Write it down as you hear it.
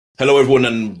Hello, everyone,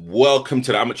 and welcome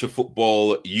to the Amateur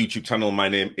Football YouTube channel. My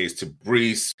name is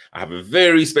Tabrice. I have a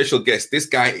very special guest. This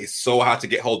guy is so hard to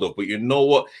get hold of, but you know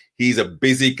what? He's a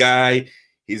busy guy.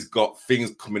 He's got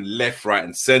things coming left, right,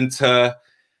 and center.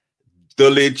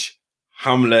 Dulwich,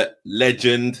 Hamlet,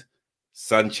 legend,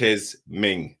 Sanchez,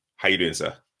 Ming. How you doing,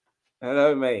 sir?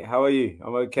 Hello, mate. How are you?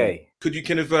 I'm okay. Could you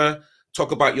kind of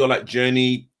talk about your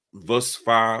journey thus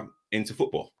far into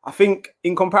football? I think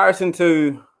in comparison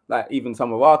to even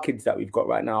some of our kids that we've got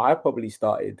right now, I probably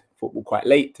started football quite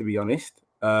late, to be honest.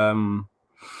 I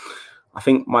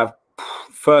think my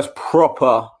first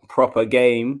proper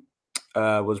game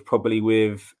was probably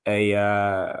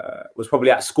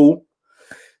at school.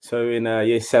 So in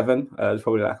year 7, it was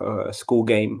probably like a school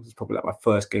game. It was probably like my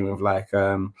first game of I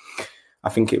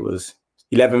think it was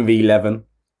 11v11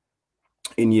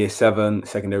 in year 7,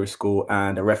 secondary school,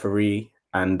 and a referee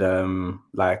and 2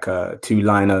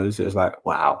 linos. It was like,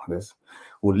 wow, there's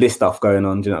all this stuff going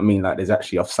on. Do you know what I mean? Like, there's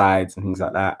actually offsides and things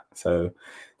like that. So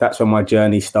that's when my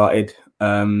journey started.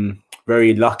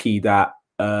 Very lucky that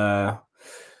back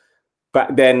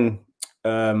then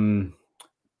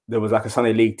there was like a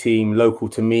Sunday League team local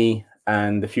to me,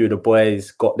 and a few of the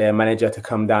boys got their manager to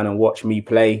come down and watch me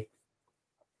play.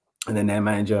 And then their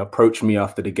manager approached me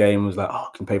after the game, was like, "Oh,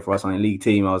 can you play for us on a league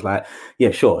team?" I was like, "Yeah,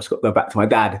 sure." Just got to go back to my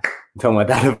dad and tell my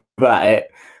dad about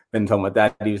it. Then told my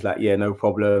dad, he was like, "Yeah, no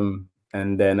problem."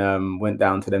 And then went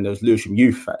down to them. There was Lewisham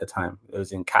Youth at the time. It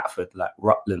was in Catford, like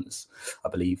Rutlands, I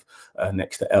believe,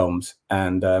 next to Elms.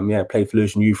 And played for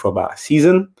Lewisham Youth for about a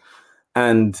season.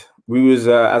 And we was,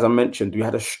 as I mentioned, we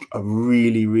had a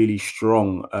really, really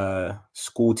strong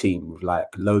school team with like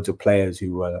loads of players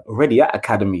who were already at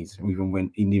academies.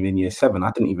 Even in year 7,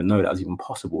 I didn't even know that was even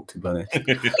possible, to be honest.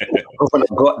 When I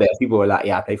got there, people were like,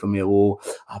 "Yeah, I play for Millwall,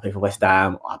 I play for West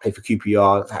Ham, I play for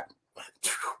QPR." I was like,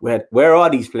 where are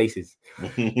these places?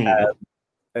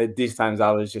 At these times,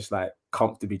 I was just like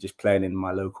comfortably just playing in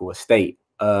my local estate.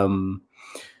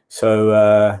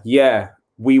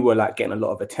 We were like getting a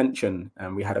lot of attention,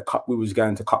 and we had a cup. We was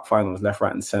going to cup finals, left,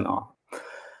 right, and centre.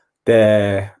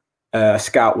 Their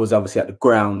scout was obviously at the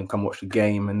ground and come watch the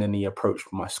game, and then he approached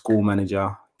my school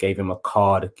manager, gave him a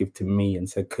card, give to me, and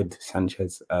said, "Could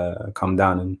Sanchez come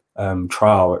down and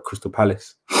trial at Crystal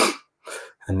Palace?"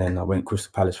 And then I went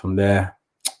Crystal Palace from there.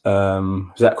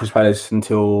 Was at Crystal Palace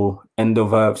until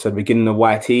beginning of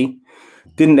YT.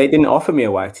 They didn't offer me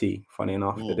a YT. Funny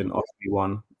enough, They didn't offer me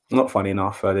one. Not funny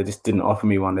enough, they just didn't offer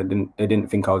me one. They didn't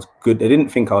think I was good. They didn't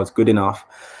think I was good enough.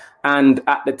 And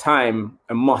at the time,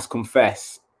 I must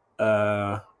confess,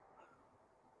 my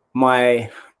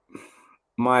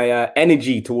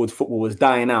energy towards football was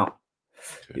dying out.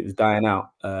 Okay. It was dying out.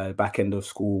 Back end of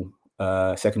school,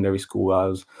 secondary school, I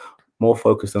was more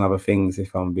focused on other things,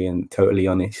 if I'm being totally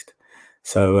honest.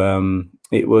 So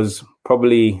it was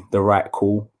probably the right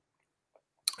call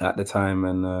at the time,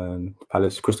 and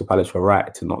Crystal Palace were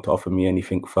right to not to offer me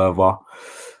anything further.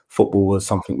 Football was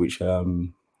something which I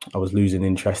was losing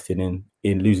interest in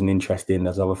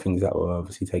as other things that were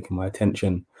obviously taking my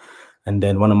attention. And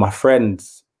then one of my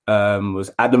friends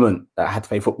was adamant that I had to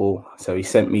play football, so he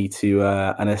sent me to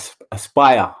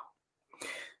Aspire.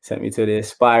 Sent me to the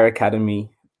Aspire Academy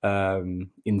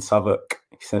in Southwark.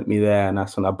 He sent me there, and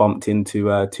that's when I bumped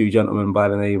into 2 gentlemen by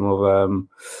the name of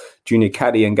Junior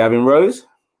Caddy and Gavin Rose.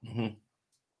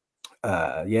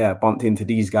 Bumped into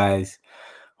these guys.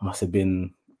 I must have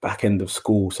been back end of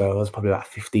school, so I was probably like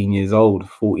 15 years old,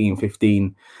 14,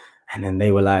 15. And then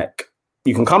they were like,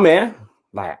 "You can come here,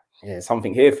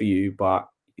 something here for you, but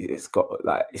it's got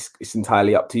it's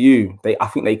entirely up to you." I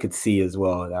think they could see as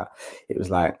well that it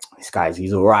was like, this guy's,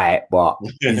 he's all right, but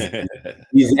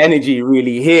his energy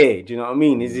really here. Do you know what I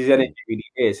mean? His energy really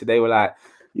here. So they were like,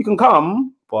 "You can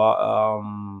come, but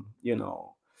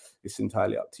it's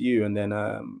entirely up to you." And then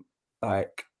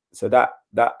so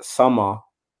that summer,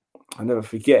 I'll never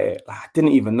forget it. I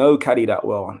didn't even know Caddy that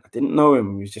well. I didn't know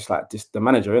him. He was just the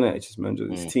manager, innit? It's just manager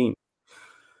of his team.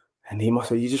 And he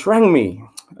just rang me.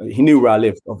 He knew where I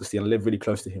lived, obviously. I lived really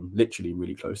close to him, literally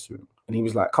really close to him. And he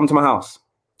was like, "Come to my house."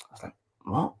 I was like,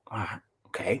 "What? All right,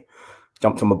 okay."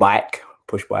 Jumped on my bike,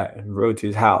 push bike, and rode to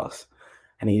his house.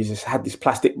 And he just had this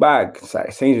plastic bag, it's like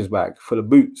a Sanchez bag, full of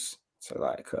boots. So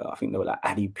I think they were like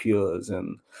Addy Pures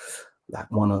and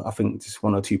one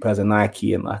or 2 pairs of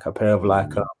Nike and like a pair of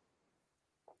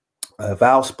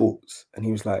Val Sports. And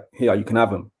he was like, "Here, you can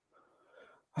have them."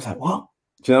 I was like, "What?"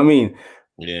 Do you know what I mean?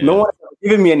 Yeah. No one had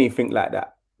given me anything like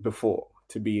that before,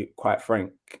 to be quite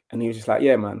frank. And he was just like,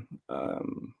 "Yeah, man,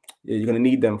 you're gonna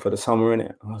need them for the summer,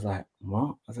 innit?" I was like,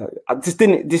 "What?" I was like, I just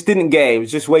didn't get it. It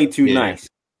was just way too nice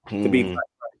to be. It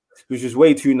was just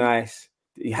way too nice.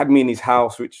 he had me in his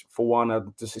house, which for one, I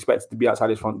just expected to be outside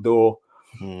his front door.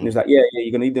 And he was like, yeah,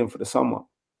 you're going to need them for the summer.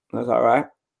 And I was like, all right.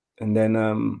 And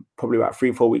then probably about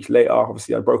 3-4 weeks later,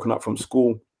 obviously I'd broken up from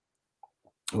school,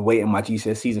 waiting my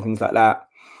GCSEs and things like that.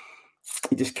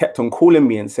 He just kept on calling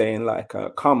me and saying like,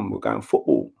 come, we're going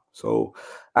football. So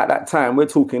at that time, we're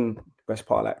talking best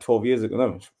part like 12 years ago,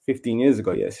 no, 15 years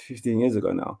ago. Yes, 15 years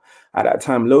ago now. At that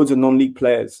time, loads of non-league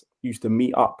players used to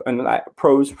meet up, and like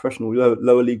pros, professional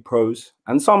lower league pros,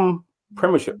 and some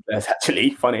Premiership players actually,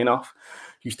 funny enough,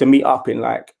 used to meet up in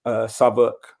like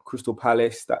Southwark, Crystal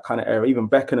Palace, that kind of area, even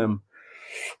Beckenham.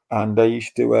 And they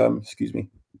used to,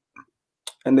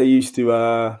 and they used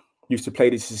to play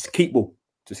this just keep ball.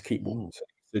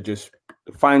 So just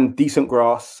find decent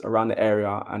grass around the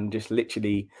area and just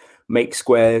literally make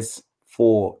squares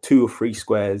for 2 or 3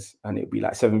 squares, and it'd be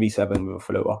like 7v7 with a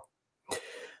floater.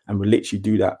 And we literally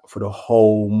do that for the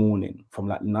whole morning from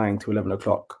like 9 to 11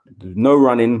 o'clock. There's no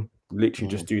running, literally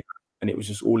just do that. And it was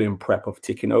just all in prep of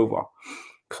ticking over.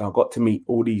 Because I got to meet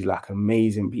all these like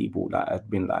amazing people that have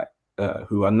been like,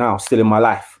 who are now still in my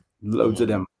life. Loads of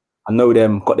them. I know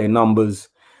them, got their numbers.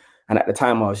 And at the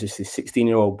time, I was just this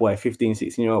 16-year-old boy, 15,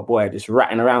 16-year-old boy, just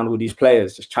ratting around with these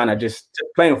players, just trying to just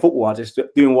playing football, just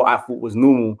doing what I thought was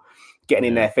normal, getting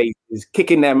in their faces,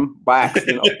 kicking them by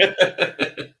accident.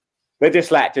 They're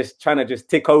just like, just trying to just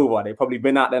tick over. They've probably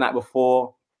been out the night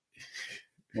before.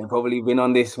 They've probably been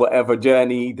on this whatever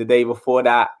journey the day before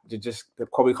that. They'll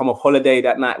probably come off holiday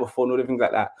that night before and all the things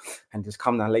like that, and just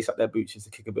come down, lace up their boots just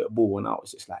to kick a bit of ball. And I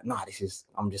was just like, nah,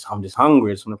 I'm just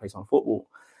hungry. I just want to play some football.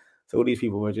 So all these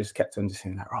people were just kept on just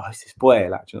saying like, oh, it's this boy,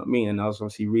 like, do you know what I mean? And I was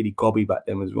obviously really gobby back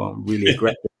then as well, and really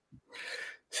aggressive.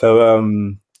 So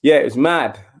yeah, it was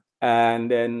mad. And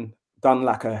then done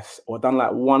like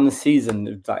one season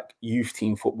of like youth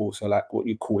team football, so like what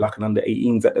you call like an under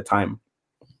 18s at the time.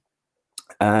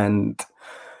 And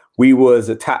we was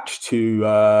attached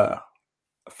to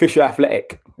Fisher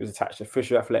Athletic. It was attached to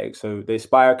Fisher Athletic. So the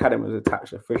Aspire Academy was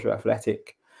attached to Fisher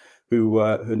Athletic,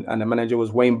 and the manager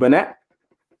was Wayne Burnett,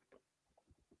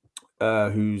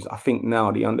 who's I think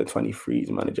now the under 23s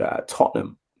manager at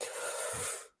Tottenham.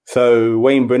 So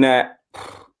Wayne Burnett,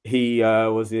 he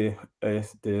was the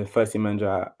first team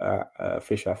manager at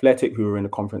Fisher Athletic, who were in the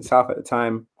Conference South at the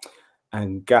time.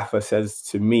 And Gaffer says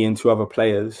to me and 2 other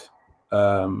players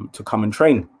to come and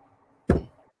train.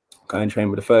 Go and train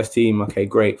with the first team. Okay,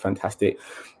 great, fantastic.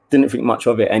 Didn't think much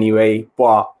of it anyway.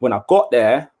 But when I got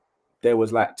there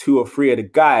was like 2 or 3 of the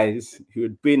guys who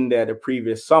had been there the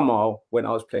previous summer when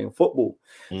I was playing football.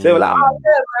 So they were like, oh,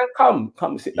 yeah, man,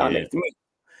 come sit down next to me.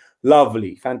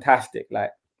 Lovely, fantastic.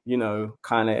 Like, you know,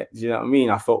 kind of, you know what I mean?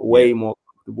 I felt way more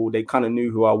comfortable. They kind of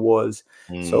knew who I was.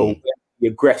 So the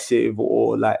aggressive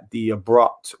or like the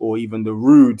abrupt or even the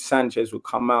rude Sanchez would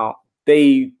come out,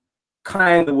 they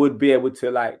kind of would be able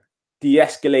to like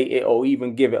de-escalate it or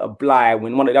even give it a bly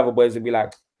when one of the other boys would be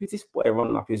like, who's this boy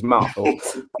running up his mouth or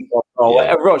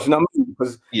whatever else, you know what I mean?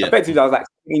 Because effectively I was like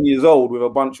 16 years old with a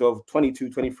bunch of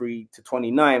 22, 23 to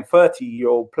 29,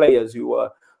 30-year-old players who were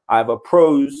either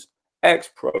pros,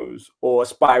 ex-pros or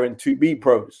aspiring to be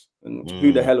pros. And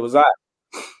who the hell was I?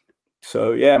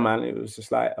 So yeah, man, it was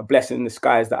just like a blessing in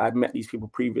disguise that I'd met these people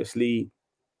previously.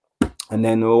 And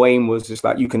then Wayne was just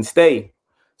like, you can stay.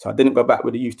 So I didn't go back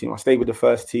with the youth team. I stayed with the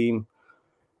first team.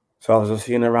 So I was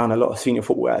seeing around a lot of senior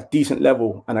football at a decent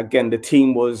level. And again, the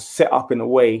team was set up in a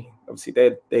way,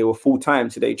 obviously they were full-time.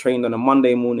 So they trained on a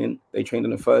Monday morning, they trained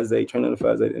on a Thursday, trained on a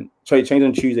Thursday, then trained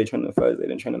on Tuesday, trained on a Thursday,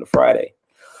 then trained on a Friday.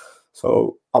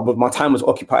 So my time was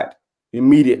occupied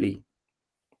immediately.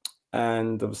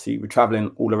 And obviously we're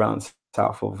traveling all around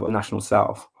south of National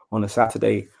South on a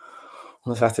Saturday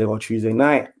or Tuesday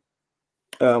night.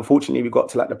 Unfortunately, we got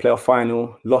to like the playoff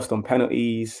final, lost on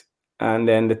penalties, and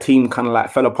then the team kind of like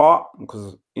fell apart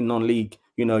because in non-league,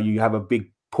 you know, you have a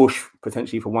big push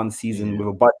potentially for one season with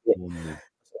a budget.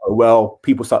 So, well,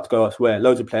 people start to go elsewhere.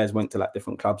 Loads of players went to like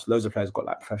different clubs. Loads of players got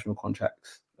like professional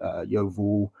contracts,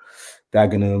 Yeovil,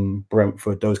 Dagenham,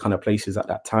 Brentford, those kind of places at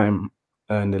that time,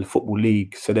 and the Football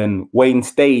League. So then Wayne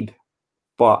stayed,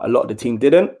 but a lot of the team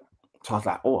didn't. So I was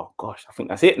like, oh gosh, I think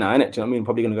that's it now, innit? Do you know what I mean?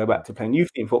 Probably going to go back to playing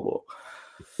youth team football.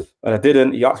 But I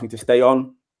didn't. He asked me to stay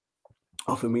on,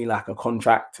 offered me like a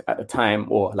contract at the time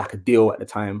or like a deal at the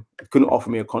time. He couldn't offer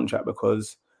me a contract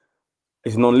because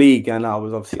it's non-league and I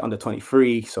was obviously under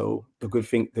 23. So the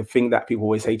thing that people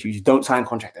always say to you is don't sign a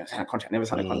contract, don't sign a contract, never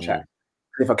sign a contract.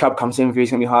 If a club comes in for you,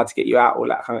 it's going to be hard to get you out, all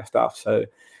that kind of stuff. So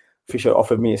Fisher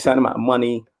offered me a certain amount of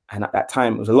money. And at that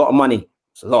time, it was a lot of money.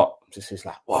 It's a lot. Just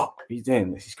like, what are you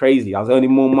doing? This is crazy. I was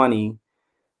earning more money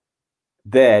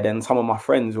there than some of my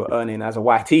friends were earning as a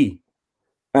YT.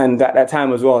 And at that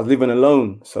time as well, I was living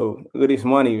alone. So all this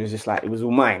money was just like, it was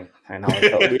all mine. And I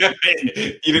was like,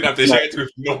 you didn't have to share it with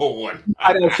no one.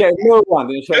 I didn't share no one.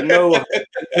 Didn't share no one.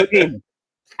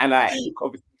 And like,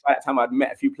 obviously, by that time, I'd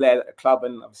met a few players at the club,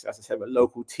 and obviously, as I said, a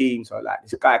local team. So like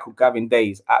this guy called Gavin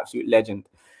Days, absolute legend.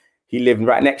 He lived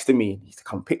right next to me. He used to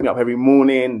come pick me up every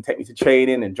morning, take me to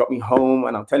training, and drop me home.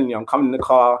 And I'm telling you, I'm coming in the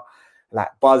car, like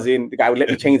buzzing. The guy would let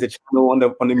me change the channel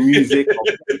on the music,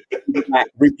 like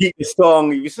repeat the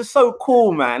song. It was just so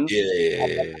cool, man.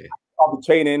 Yeah. I'll be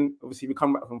training. Obviously, we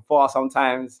come back from far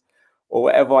sometimes, or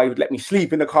whatever. He would let me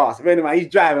sleep in the car. So anyway, he's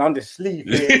driving, I'm just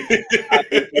sleeping.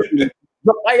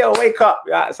 Yo, wake up!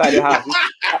 You're outside the house.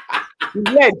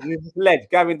 He's ledge.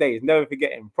 Gavin Days, never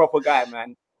forget him. Proper guy,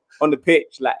 man. On the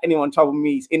pitch, like anyone trouble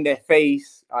me, he's in their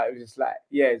face. It was just like,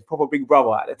 yeah, it's proper big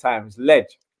brother at the time. It's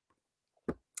ledge.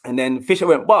 And then Fisher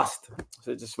went bust,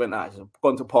 so it just went out, just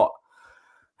gone to pot.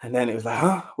 And then it was like,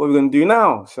 huh, what are we gonna do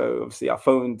now? So obviously I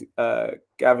phoned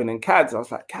Gavin and Cads. I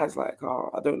was like, Cads, like, oh,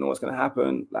 I don't know what's gonna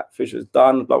happen. Like Fisher's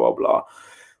done, blah blah blah.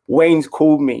 Wayne's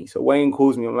called me. So Wayne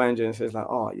calls me, my manager, and says like,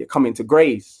 oh, you're coming to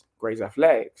Grays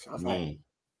Athletics. I was like,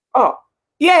 oh,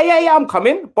 yeah, I'm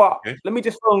coming. But let me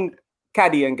just phone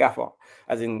Caddy and Gaffer,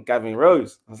 as in Gavin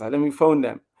Rose. I was like, let me phone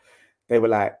them. They were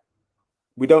like,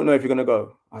 we don't know if you're going to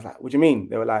go. I was like, what do you mean?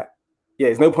 They were like, yeah,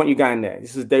 there's no point you going there.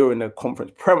 They were in the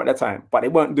conference prem at the time, but they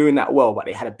weren't doing that well, but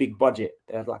they had a big budget.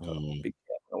 They had like a big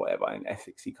or whatever in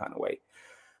Essexy kind of way.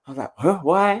 I was like, huh,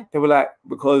 why? They were like,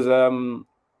 because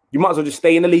you might as well just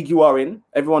stay in the league you are in.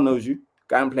 Everyone knows you.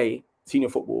 Go and play senior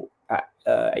football at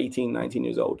 18, 19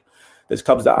 years old. There's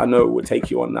clubs that I know would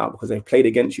take you on now because they've played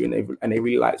against you and they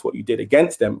really liked what you did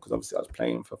against them, because obviously I was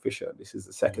playing for Fisher. This is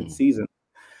the second season.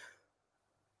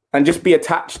 And just be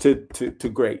attached to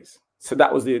Grays. So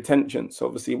that was the intention. So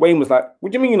obviously Wayne was like,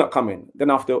 what do you mean you're not coming?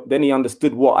 Then he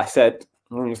understood what I said.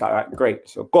 And he was like, all right, great.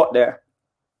 So got there,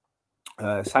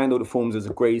 signed all the forms as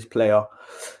a Grays player,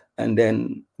 and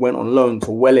then went on loan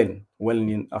to Welling.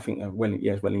 Welling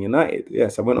United.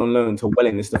 Yes, I went on loan to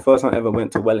Welling. It's the first time I ever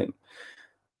went to Welling.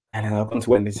 And then I went to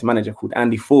Welling, this manager called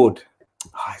Andy Ford.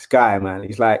 Oh, this guy, man.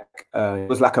 He's like, it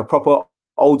was like a proper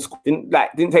old school.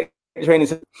 Didn't take training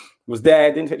session. Was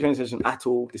there, didn't take training session at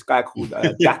all. This guy called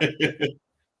Jack.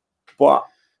 But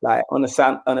like on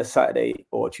a Saturday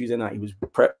or Tuesday night, he was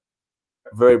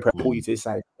very prepped for you to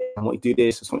say, I want you to do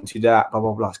this, I want you to do that, blah,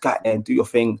 blah, blah. Just get there and do your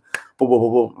thing. Blah, blah, blah,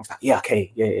 blah. I was like, yeah, okay,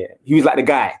 yeah. He was like the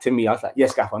guy to me. I was like,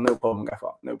 yes, Gaffer, no problem,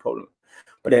 Gaffer, no problem.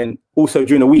 But then also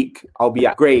during the week, I'll be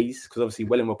at Grays, because obviously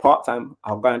Welling were part-time.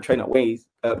 I'll go and train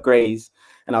at Grays,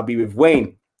 and I'll be with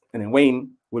Wayne. And then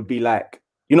Wayne would be like,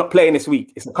 you're not playing this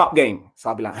week. It's a cup game. So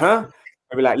I'll be like, huh?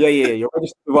 I'll be like, yeah, you're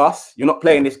registered with us. You're not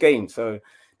playing this game. So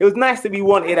it was nice to be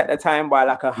wanted at the time by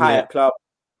like a higher club,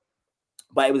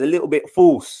 but it was a little bit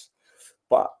false.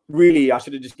 But really, I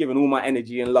should have just given all my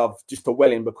energy and love just to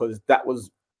Welling, because that was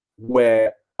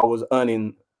where I was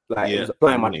earning, like, I was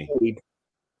applying my trade.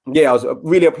 Yeah, I was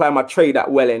really applying my trade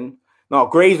at Welling. Now,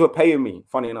 Grays were paying me,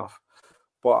 funny enough,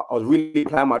 but I was really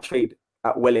applying my trade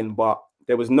at Welling, but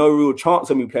there was no real chance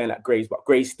of me playing at Grays, but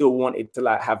Grays still wanted to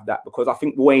like have that, because I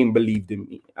think Wayne believed in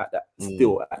me at that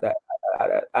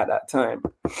time.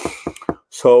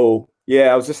 So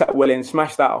yeah, I was just at Welling,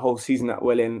 smashed out a whole season at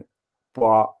Welling,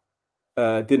 but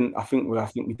I think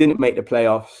we didn't make the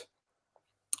playoffs.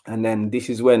 And then this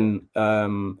is when a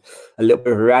little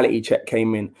bit of a reality check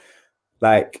came in.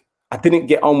 Like, I didn't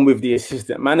get on with the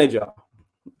assistant manager.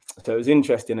 So it was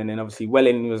interesting. And then obviously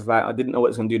Welling was like, I didn't know what I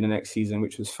was going to do the next season,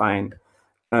 which was fine.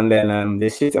 And then the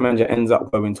assistant manager ends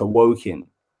up going to Woking.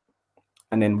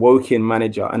 And then Woking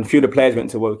manager, and a few of the players went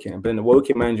to Woking. But then the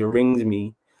Woking manager rings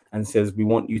me and says, we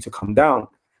want you to come down.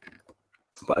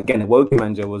 But again, the Woking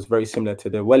manager was very similar to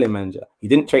the Welling manager. He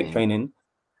didn't take training,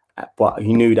 but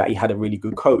he knew that he had a really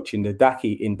good coach in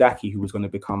Daki, who was going to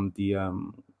become the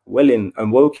Welling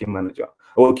and Woking manager,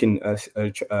 Woking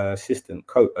assistant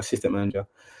manager.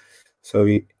 So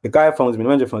the guy phones me, the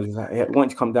manager phones me, he's like, yeah, we want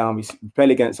you to come down, we play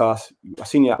against us, I've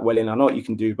seen you at Welling, I know what you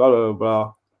can do, blah, blah,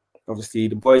 blah. Obviously,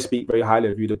 the boys speak very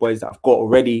highly of you, the boys that I've got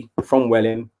already from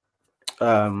Welling.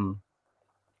 Come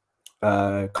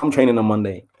training on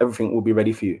Monday, everything will be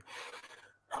ready for you.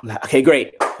 I'm like, okay,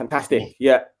 great, fantastic,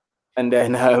 yeah. And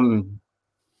then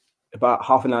about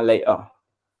half an hour later,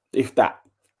 if that,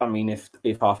 I mean, if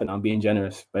half an hour, I'm being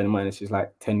generous, bear in mind, this is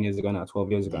like 10 years ago now,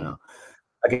 12 years ago now.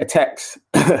 I get a text,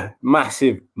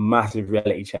 massive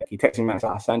reality check. He texts me back,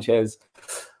 Sanchez,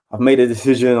 I've made a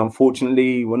decision.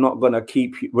 Unfortunately, we're not going to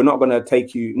keep you. We're not going to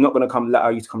take you, not going to allow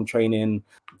you to come training.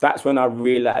 That's when I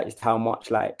realized how much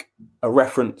like a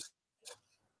reference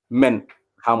meant,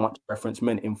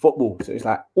 in football. So it's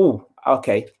like, oh,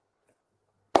 okay.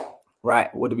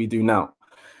 right, what do we do now?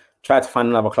 Tried to find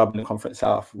another club in the Conference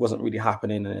South. It wasn't really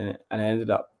happening, and it ended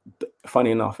up,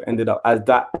 funny enough, as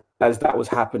that was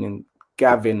happening,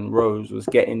 Gavin Rose was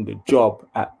getting the job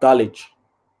at Dulwich.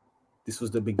 This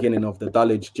was the beginning of the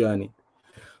Dulwich journey.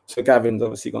 So Gavin's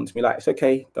obviously gone to me like, it's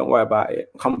okay, don't worry about it.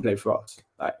 Come play for us,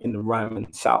 like in the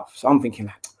Ryman South. So I'm thinking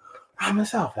like, Ryman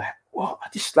South, like what? I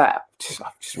just started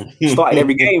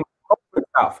every game.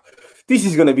 South. This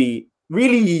is gonna be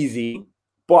really easy,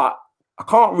 but I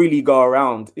can't really go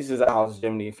around. This is how I was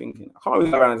generally thinking. I can't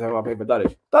really go around and say I play for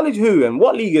Dulwich. Dulwich who and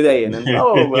what league are they in? And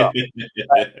blah, blah, blah.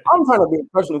 Like, I'm trying to be a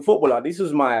professional footballer. This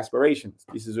was my aspirations.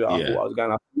 This is where I thought I was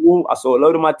going. I saw a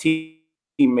load of my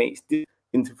teammates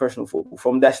into professional football.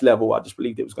 From this level, I just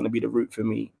believed it was going to be the route for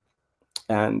me.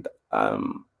 And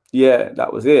that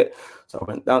was it. So I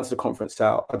went down to the Conference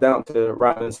South, down to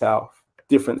Ryman South,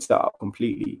 different setup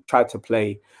completely. Tried to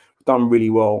play, done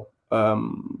really well.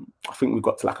 I think we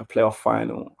got to like a playoff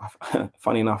final.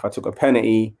 Funny enough, I took a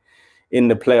penalty in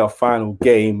the playoff final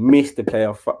game, missed the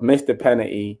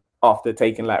penalty after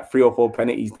taking like 3 or 4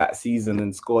 penalties that season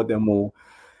and scored them all.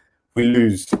 We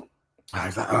lose. I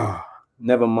was like, oh,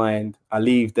 never mind. I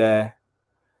leave there.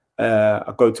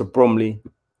 I go to Bromley.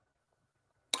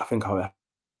 I think I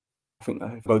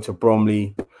go to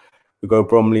Bromley. We go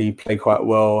Bromley, play quite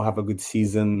well, have a good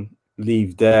season,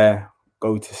 leave there,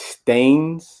 go to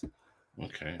Staines.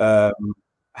 Okay. No,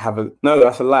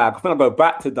 that's a lie. I think I go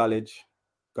back to Dulwich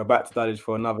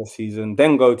for another season,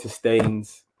 then go to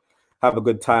Staines, have a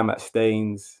good time at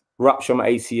Staines, rupture my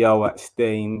ACL at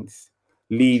Staines,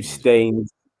 leave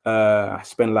Staines,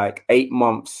 spend like 8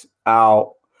 months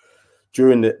out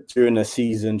during the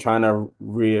season trying to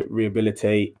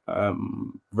rehabilitate.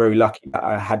 Very lucky that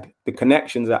I had the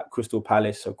connections at Crystal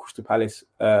Palace. So Crystal Palace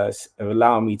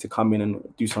allowing me to come in and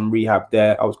do some rehab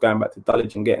there. I was going back to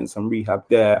Dulwich and getting some rehab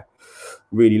there.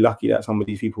 Really lucky that some of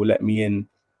these people let me in,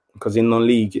 because in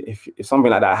non-league, if something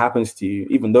like that happens to you,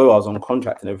 even though I was on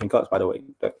contract and everything else, by the way,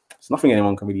 there's nothing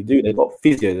anyone can really do. They've got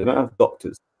physios, they don't have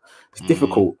doctors. It's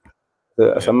difficult.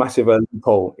 It's a massive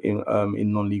loophole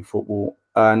in non-league football,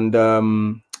 and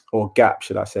or gap,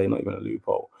 should I say, not even a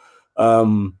loophole.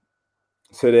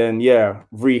 So then,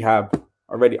 rehab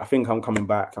already. I think I'm coming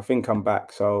back. I think I'm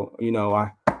back. So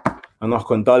I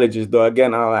knock on Dulwich's door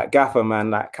again. I'm like, Gaffer,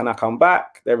 man, like, can I come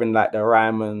back? They're in like the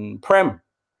Ryman Prem.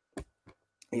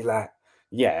 He's like,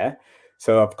 yeah.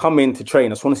 So I've come in to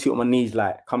train. I just want to see what my knees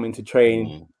like. Come in to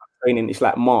train. Training, it's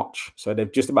like March, so they're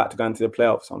just about to go into the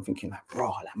playoffs. So I'm thinking, like,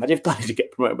 bro, imagine if Dulwich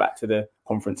get promoted back to the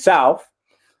Conference South,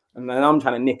 and then I'm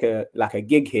trying to nick a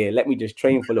gig here. Let me just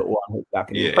train for a little while, I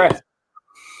can impress.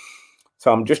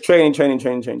 So I'm just training.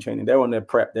 They're on their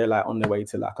prep. They're like on their way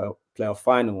to like a playoff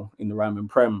final in the Ryman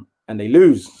Prem, and they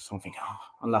lose. So I'm thinking,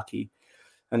 unlucky.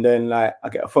 And then like I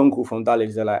get a phone call from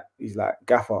Dulwich. He's like,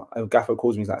 Gaffer. Gaffer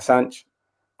calls me. He's like, Sanchez,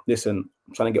 listen,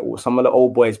 I'm trying to get some of the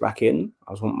old boys back in.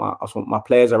 I just want my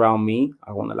players around me.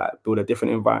 I want to like build a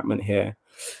different environment here.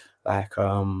 Like,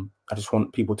 I just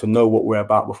want people to know what we're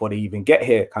about before they even get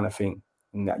here, kind of thing,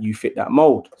 and that you fit that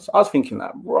mold. So I was thinking,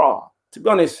 like, raw. To be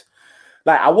honest,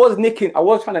 like I was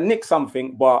trying to nick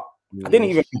something, but I didn't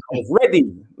even think I was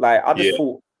ready. Like I just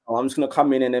thought, I'm just gonna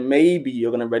come in and then maybe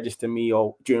you're gonna register me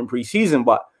or during pre-season.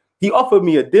 But he offered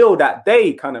me a deal that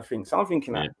day, kind of thing. So I'm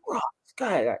thinking, like, raw, this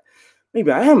guy, like, maybe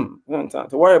I am. I don't have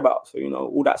to worry about. So,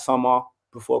 all that summer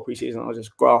before preseason, I was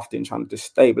just grafting, trying to just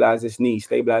stabilize this knee.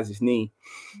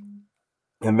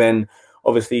 And then,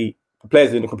 obviously, the players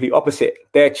are doing the complete opposite.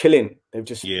 They're chilling. They've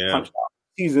just punched out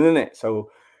the season, innit?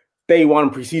 So, day 1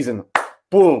 preseason,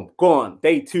 boom, gone.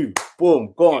 Day 2,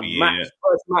 boom, gone.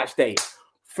 First match day,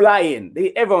 flying.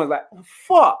 Everyone's like,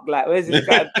 fuck, like, where's this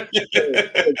guy?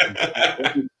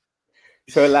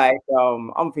 So like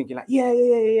I'm thinking like yeah,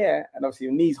 and obviously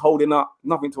your knee's holding up,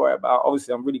 nothing to worry about.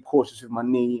 Obviously I'm really cautious with my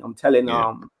knee. I'm telling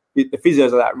the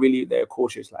physios are like really, they're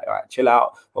cautious, like, all right, chill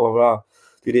out, blah, blah, blah,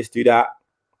 do this, do that.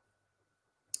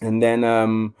 And then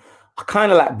I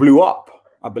kind of like blew up,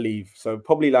 I believe. So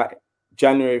probably like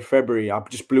January, February, I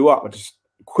just blew up. I just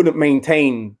couldn't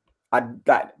maintain. I'd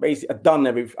done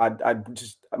everything.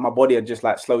 My body had just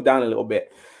like slowed down a little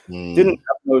bit. Didn't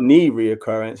have no knee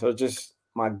reoccurrence. So just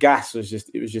my gas was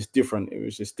just different. It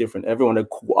was just different. Everyone had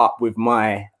caught up with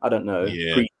my, I don't know,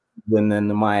 pre-season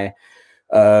and my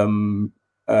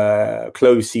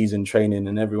closed season training,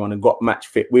 and everyone had got match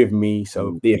fit with me.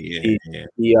 So the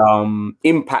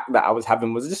impact that I was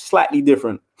having was just slightly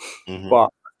different. But I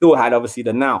still had obviously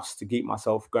the nous to keep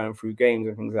myself going through games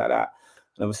and things like that.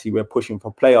 And obviously we're pushing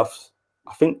for playoffs.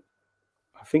 I think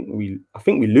we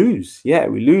lose. Yeah,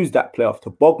 we lose that playoff to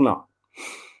Bognor.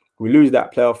 We lose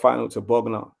that playoff final to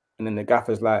Bognor. And then the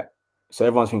gaffer's like, So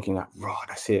everyone's thinking like, raw,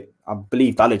 that's it. I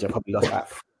believe Dulwich have probably lost like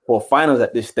 4 finals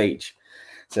at this stage.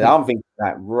 So I'm thinking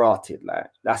like, rotted, like,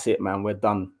 that's it, man. We're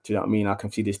done. Do you know what I mean? I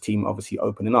can see this team obviously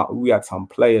opening up. We had some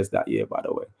players that year, by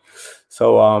the way.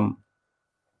 So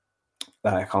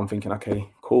like I'm thinking, okay,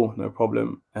 cool, no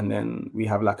problem. And then we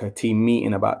have like a team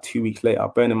meeting about 2 weeks later.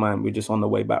 Bear in mind, we're just on the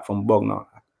way back from Bognor.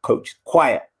 Coach,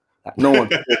 quiet. Like no one.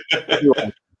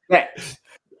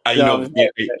 And you know,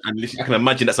 I can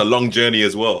imagine that's a long journey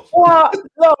as well. What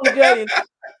long journey?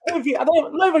 I'm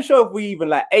not even sure if we even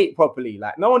like ate properly.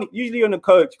 Like no one usually on the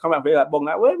coach come out here like Bong,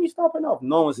 like where are we stopping off?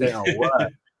 No one's saying a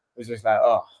word. It's just like,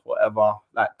 oh, whatever,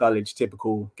 like Dulwich,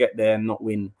 typical, get there and not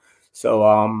win.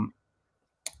 So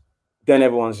then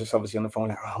everyone's just obviously on the phone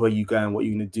like, oh, where are you going? What are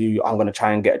you gonna do? I'm gonna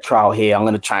try and get a trial here. I'm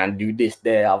gonna try and do this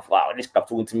there. Wow, this guy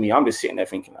talking to me. I'm just sitting there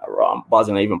thinking, like, oh, I'm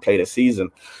buzzing. I even played a season.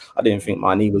 I didn't think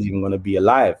my knee was even gonna be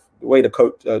alive. The way the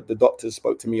coach, the doctors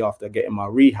spoke to me after getting my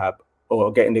rehab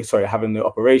or having the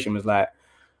operation was like,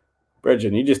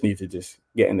 Brethren, you just need to just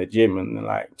get in the gym and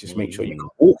like just make sure you can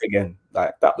walk again.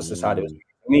 Like that was the side it was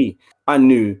for me. I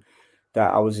knew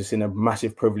that I was just in a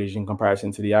massive privilege in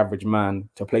comparison to the average man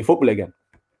to play football again.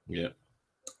 Yeah.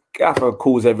 Gaffer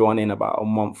calls everyone in about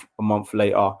a month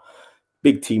later,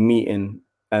 big team meeting,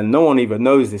 and no one even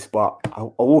knows this, but I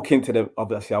walk into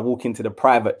the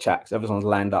private chat. So everyone's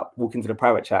lined up, walk into the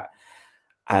private chat.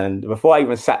 And before I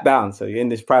even sat down, so in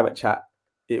this private chat,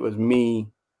 it was me,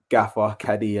 Gaffer,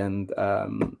 Caddy, and a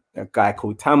guy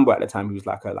called Tambo at the time, who was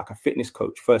like a fitness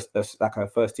coach, like a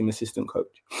first team assistant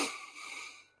coach.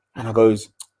 And I goes,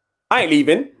 I ain't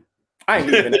leaving.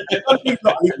 He's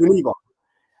not leaving either.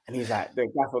 And he's like, the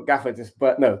Gaffer just,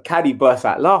 but no, Caddy bursts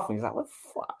out laughing. He's like, what the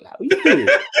fuck? Like, what are you doing?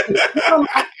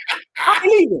 I ain't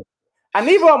leaving. And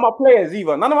neither are my players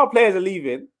either. None of my players are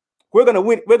leaving. We're gonna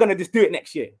win. We're gonna just do it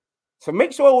next year. So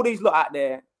make sure all these lot out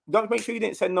there, don't make sure you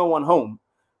didn't send no one home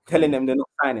telling them they're not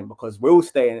signing, because we're all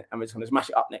staying and we're just gonna smash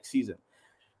it up next season.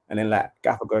 And then like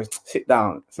Gaffer goes, sit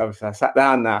down. So I sat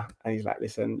down now, and he's like,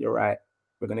 listen, you're right.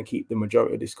 We're gonna keep the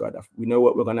majority of this squad. We know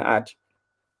what we're gonna add.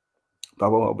 Blah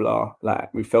blah blah blah.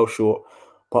 Like we fell short,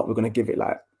 but we're gonna give it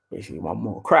like basically one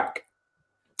more crack.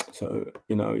 So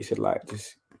he said like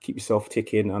just keep yourself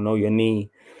ticking. I know your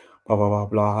knee. Blah blah blah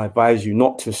blah. I advise you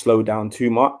not to slow down too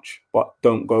much, but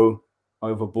don't go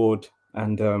overboard.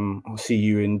 And I'll see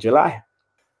you in July.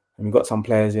 And we got some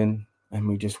players in, and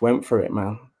we just went for it,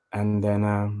 man. And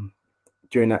then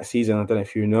during that season, I don't know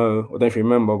if you know, or don't know if you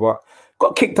remember, but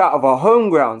got kicked out of our home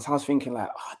grounds. I was thinking like,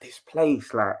 oh, this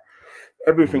place, like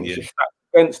everything's just stacked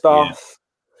against us. Yeah.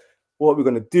 What are we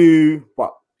gonna do?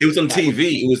 But it was on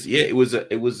TV. It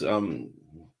was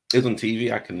on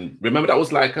TV. I can remember that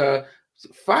was like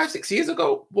 5-6 years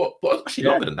ago. What actually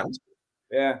longer than that?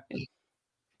 Yeah.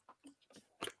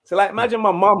 So like imagine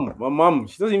my mum,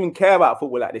 she doesn't even care about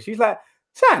football like this. She's like,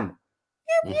 Sam,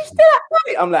 you still at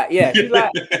it? I'm like, yeah. She's like,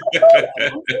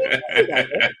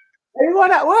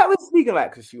 everyone at work was speaking like,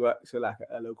 because she works for like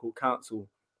a local council.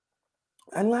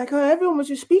 And like everyone was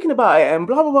just speaking about it and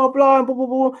blah blah blah blah and blah blah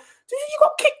blah. So you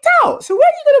got kicked out. So where are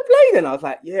you gonna play then? I was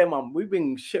like, yeah, mum, we've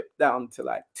been shipped down to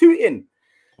like Tooting.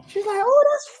 She's like, oh,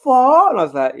 that's far. And I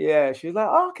was like, yeah. She's like,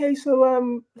 oh, okay,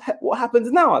 so what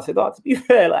happens now? I said, oh, to be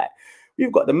fair, like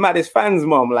we've got the maddest fans,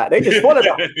 mum. Like they just followed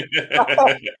us.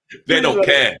 They don't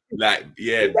care. Like,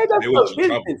 yeah, they want you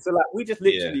trouble. So like we just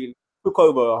literally took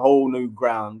over a whole new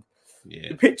ground. Yeah.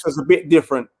 The pitch was a bit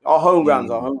different. Our home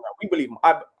grounds, we believe.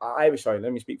 Sorry,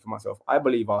 let me speak for myself. I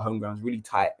believe our home grounds really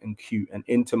tight and cute and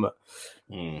intimate.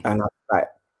 And like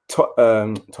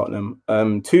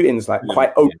Tottenham, Tooting's like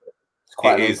quite open. It's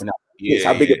quite open. It's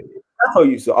how big. That's how I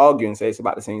used to argue and say it's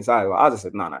about the same size. But I just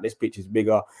said, no, this pitch is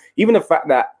bigger. Even the fact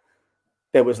that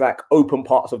there was like open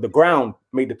parts of the ground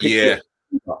made the pitch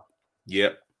bigger. Yeah.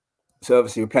 So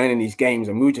obviously we're playing in these games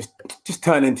and we were just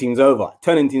turning teams over.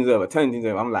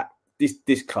 I'm like,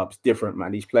 this club's different,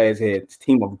 man. These players here, this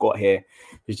team I've got here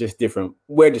is just different.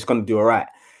 We're just going to do all right.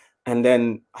 And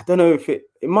then I don't know if it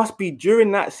must be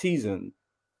during that season.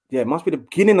 Yeah, it must be the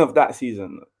beginning of that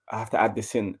season. I have to add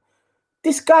this in.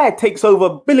 This guy takes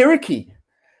over Billy Ricky.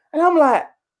 And I'm like,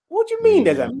 what do you mean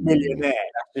there's a millionaire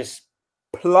that's just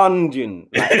plunging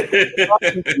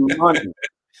money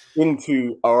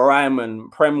into a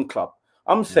Ryman Prem club?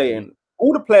 I'm saying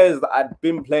all the players that I'd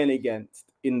been playing against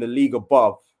in the league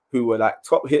above, who were like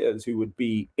top hitters who would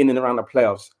be in and around the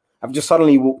playoffs, I've just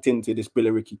suddenly walked into this Billy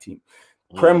Ricky team.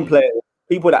 Prem players,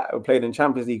 people that played in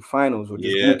Champions League finals were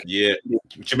just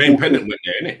Jermaine Pennant went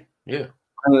there, innit? Yeah.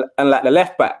 And like the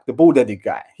left back, the ball-deaded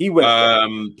guy, he went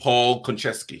Paul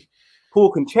Konchesky.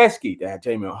 They had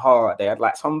Jamie O'Hara. They had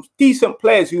like some decent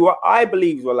players who I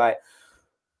believe were like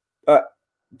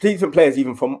decent players,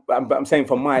 even from, I'm saying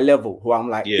from my level, who I'm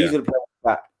like, Yeah. these are the players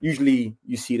that usually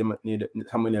you see them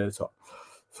somewhere near the top.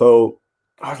 So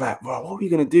I was like, bro, what are we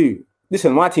gonna do?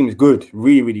 Listen, my team is good,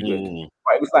 really, really good.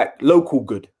 But it was like local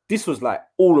good. This was like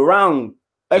all around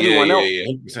everyone else.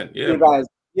 100%.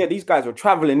 Yeah, these guys were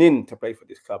traveling in to play for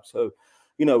this club. So,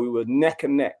 you know, we were neck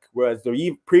and neck. Whereas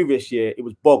the previous year, it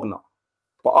was Bognor.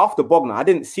 But after Bognor, I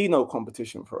didn't see no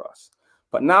competition for us.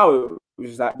 But now it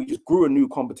was like we just grew a new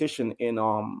competition in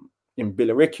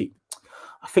Billericay.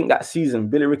 I think that season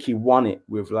Billericay won it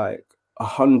with like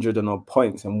 100 and odd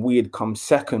points, and we had come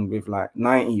second with like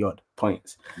 90 odd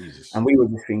points. Jesus. And we were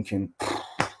just thinking,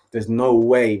 there's no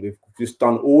way we've just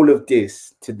done all of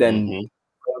this to then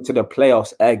go to the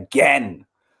playoffs again.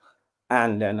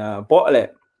 And then bottle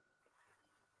it.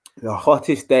 The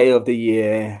hottest day of the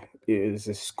year. It was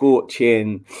a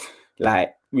scorching.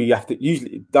 Like, we have to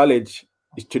usually Dulwich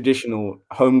is traditional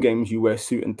home games. You wear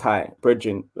suit and tie,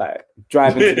 bridging, like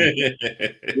driving to the,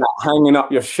 like hanging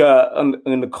up your shirt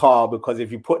in the car, because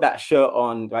if you put that shirt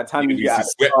on, by the time you get out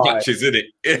the sweat car, patches in it.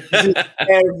 it's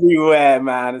everywhere,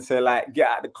 man. So like, get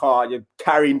out of the car, you're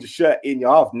carrying the shirt in,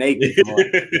 you're half naked, to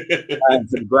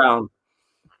the ground,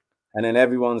 and then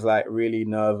everyone's like really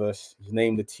nervous. You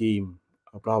name the team,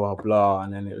 blah blah blah,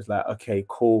 and then it was like, okay,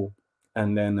 cool,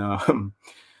 and then it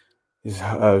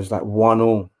was like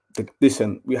 1-1.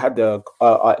 Listen, we had the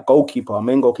goalkeeper, our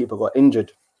main goalkeeper, got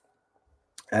injured,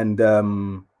 and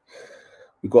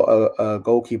we got a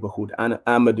goalkeeper called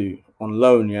Amadou on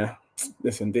loan. Yeah,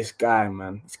 listen, this guy,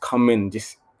 man, he's coming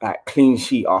just like clean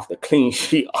sheet after clean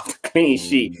sheet after clean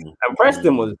sheet. And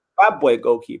Preston was bad boy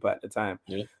goalkeeper at the time.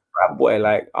 Yeah. Bad boy,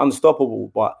 like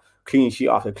unstoppable, but clean sheet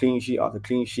after clean sheet after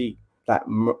clean sheet. Like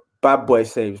bad boy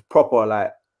saves, proper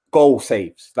like goal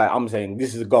saves. Like, I'm saying,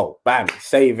 this is a goal, bam,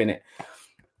 saving it.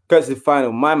 Goes to the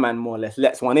final, my man more or less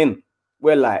lets one in.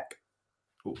 We're like,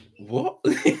 what?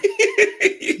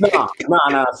 No,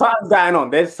 something's going on.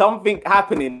 There's something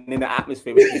happening in the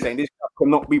atmosphere which is saying this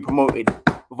cannot be promoted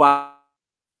via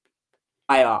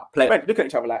play. Look at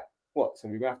each other like, what? So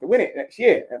we're gonna have to win it next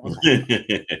year.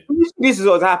 This is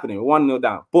what's happening. 1-0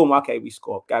 down. Boom, okay, we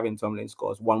score. Gavin Tomlin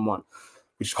scores 1-1.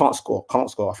 We just can't score.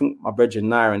 I think my brethren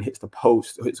Nyron hits the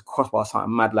post, hits the crossbar,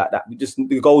 something mad like that.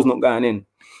 The goal's not going in.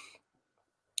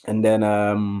 And then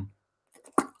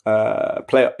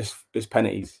play it's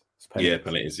penalties. Yeah,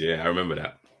 penalties. Yeah, I remember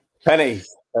that.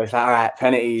 Penalties. So it's like, all right,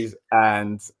 penalties.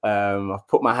 And I've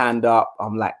put my hand up.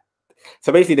 I'm like,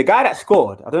 so basically the guy that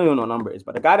scored, I don't even know what number it is,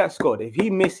 but the guy that scored, if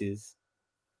he misses,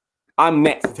 I'm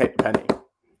next to take the penalty.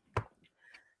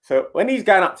 So when he's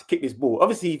going up to kick this ball,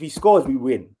 obviously if he scores, we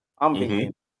win. I'm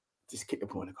thinking, just kick the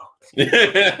ball in the goal.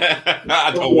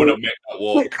 I don't want to make that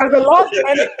walk. Because the last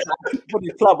penalty for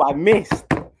this club, I missed.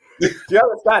 Do you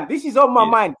understand? This is on my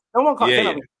mind. No one can't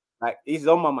tell me. Like, this is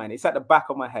on my mind. It's at the back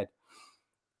of my head.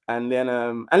 And then,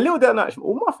 and little did I know,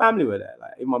 all my family were there.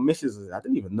 Like, my missus was there. I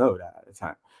didn't even know that at the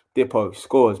time. Dippo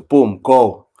scores, boom,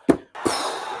 goal.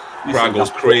 Crowd goes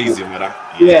crazy, man.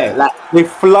 Yeah, like they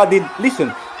flooded.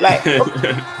 Listen, like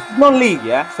non-league,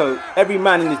 yeah. So every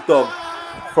man and his dog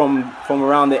from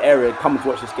around the area come to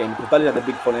watch this game because Dulwich had a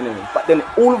big fun anyway. But then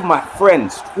all of my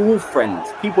friends, school friends,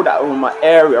 people that were in my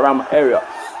area, around my area,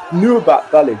 knew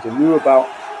about Dulwich and knew about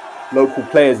local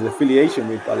players and affiliation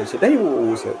with Dulwich. So they were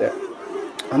also there.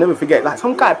 I'll never forget, like,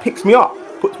 some guy picks me up,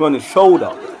 puts me on his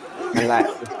shoulder, and like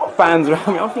fans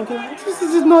around me. I'm thinking, like, this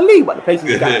is not league, but the place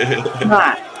is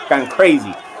going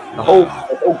crazy. The whole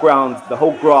ground, the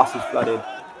whole grass is flooded.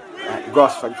 Like, the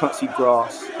grass, like, you can't see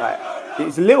grass. Like,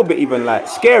 it's a little bit even like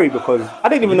scary because I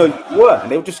didn't even know who you were,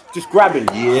 and they were just grabbing.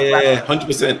 Yeah,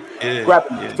 100%. Yeah,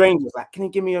 grabbing strangers. Like, can you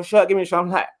give me your shirt? Give me a shirt. I'm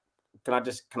like, can I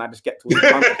just get to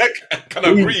it? Can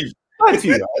I breathe?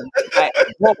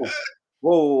 Like,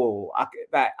 whoa!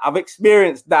 I've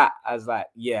experienced that as like,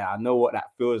 yeah, I know what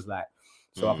that feels like.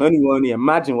 So I can only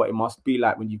imagine what it must be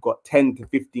like when you've got 10 to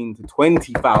 15 to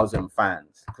 20,000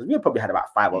 fans. Because we probably had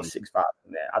about 5,000 or 6,000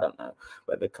 there. I don't know,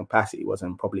 but the capacity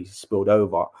wasn't probably spilled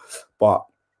over. But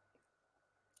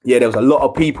yeah, there was a lot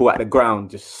of people at the ground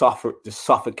just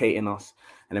suffocating us.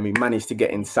 And then we managed to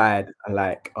get inside. And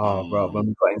like, oh, bro, when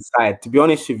we got inside, to be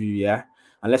honest with you, yeah,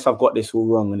 unless I've got this all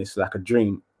wrong and it's like a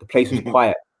dream, the place was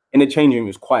quiet. In the changing room,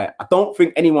 it was quiet. I don't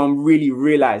think anyone really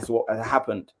realized what had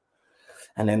happened.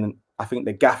 And then I think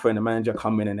the gaffer and the manager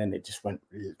come in, and then it just went,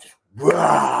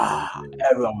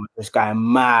 everyone was just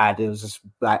going mad. It was just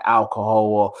like alcohol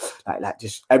or like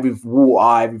just every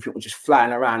water, everything was just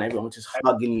flying around. Everyone was just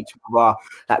hugging each other.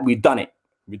 Like, we've done it.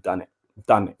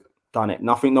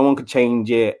 Nothing, no one could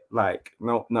change it. Like,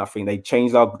 no, nothing. They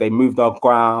moved our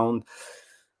ground.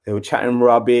 They were chatting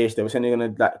rubbish. They were saying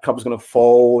the club was gonna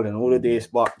fold and all of this.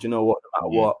 But do you know what? No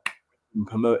matter what, been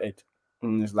promoted,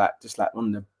 and it's like just like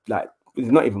one of the it's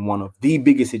not even one of the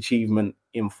biggest achievement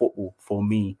in football for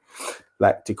me.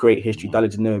 Like to create history.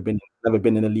 Dulwich has never been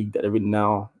in the league that they're in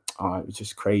now. It's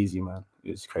just crazy, man.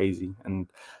 It's crazy. And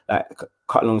like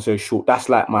cut long story short, that's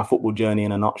like my football journey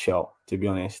in a nutshell. To be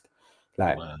honest,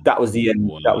 like that was the end.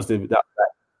 That was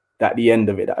the end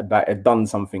of it. That I'd done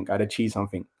something. I'd achieved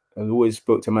something. I always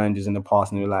spoke to managers in the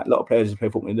past, and they were like, a lot of players just play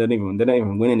football. They don't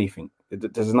even win anything.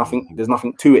 There's nothing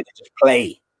to it. They just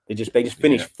play. They just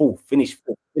finish fourth, finish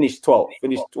 12th,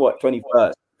 finish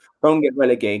 21st. Don't get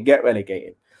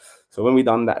relegated. So when we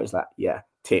done that, it was like, yeah,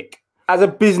 tick. As a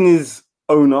business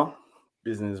owner,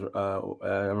 I'm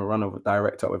a runner,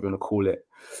 director, whatever you want to call it.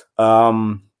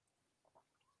 I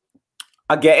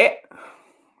get it.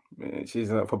 Which is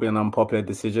probably an unpopular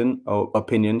decision or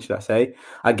opinion, should I say.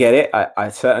 I get it. I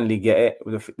certainly get it.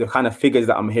 The kind of figures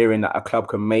that I'm hearing that a club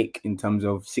can make in terms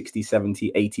of 60,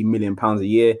 70, 80 million pounds a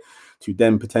year to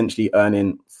then potentially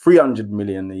earning 300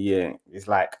 million a year is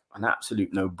like an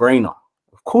absolute no-brainer.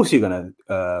 Of course you're going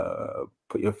to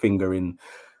put your finger in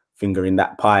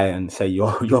that pie and say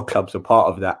your club's a part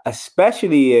of that,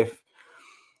 especially if,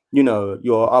 you know,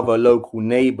 your other local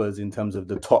neighbors in terms of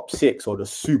the top 6 or the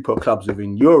super clubs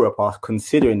within Europe are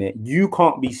considering it. You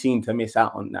can't be seen to miss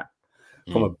out on that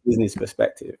from a business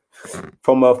perspective.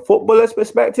 From a footballer's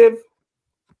perspective,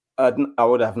 I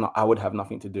would have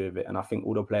nothing to do with it, and I think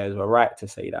all the players were right to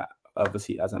say that.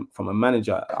 Obviously, from a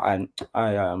manager, I'm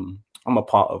a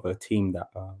part of a team that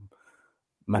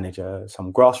manage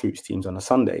some grassroots teams on a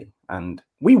Sunday, and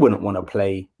we wouldn't want to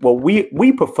play. Well,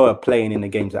 we prefer playing in the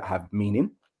games that have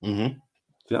meaning. Do you know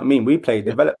what I mean? We play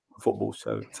development football,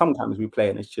 so sometimes we play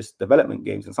and it's just development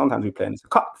games, and sometimes we play and it's a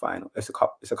cup final. It's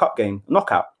a cup game,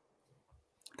 knockout.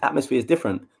 The atmosphere is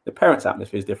different. The parents'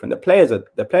 atmosphere is different. The players are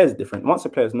different. Once the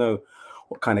players know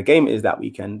what kind of game it is that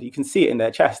weekend, you can see it in their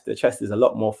chest. The chest is a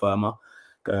lot more firmer.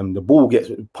 The ball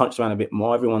gets punched around a bit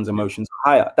more. Everyone's emotions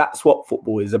are higher. That's what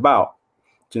football is about.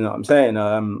 Do you know what I'm saying?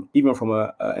 Even from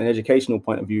an educational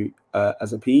point of view,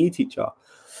 as a PE teacher,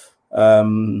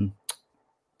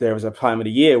 there is a time of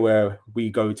the year where we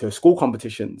go to school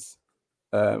competitions,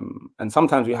 and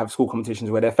sometimes we have school competitions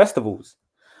where they're festivals.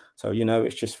 So, you know,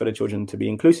 it's just for the children to be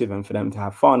inclusive and for them to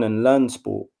have fun and learn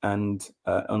sport and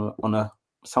on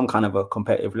some kind of a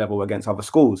competitive level against other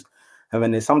schools. And then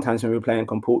there's sometimes when we're playing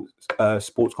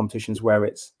sports competitions where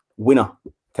it's winner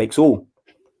takes all.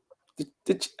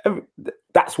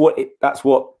 That's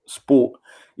what sport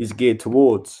is geared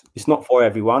towards. It's not for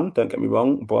everyone, don't get me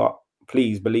wrong, but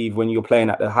please believe when you're playing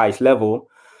at the highest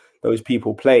level, those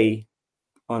people play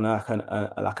on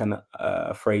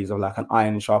a phrase of like an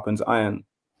iron sharpens iron.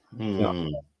 You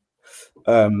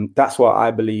know? That's what I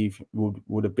believe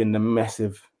would have been the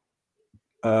massive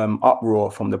uproar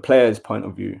from the players' point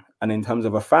of view. And in terms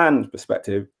of a fan's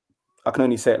perspective, I can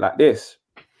only say it like this.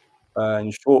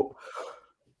 In short,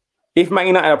 if Man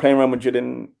United are playing Real Madrid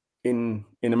in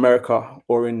America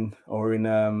or in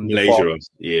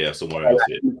Malaysia, somewhere else,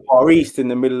 Far East in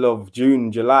the middle of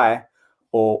June, July,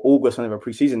 or August, whenever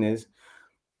pre-season is,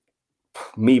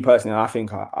 me personally, I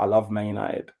think I love Man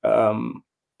United.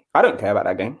 I don't care about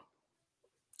that game.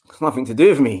 It's nothing to do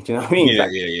with me. Do you know what I mean? Yeah.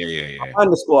 I find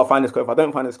the score. If I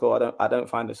don't find the score, I don't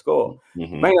find the score.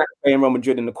 Man United playing Real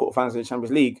Madrid in the quarterfinals of the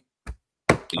Champions League.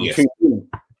 I'm tuned in. Do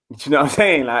you know what I'm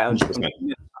saying? Like,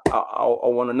 I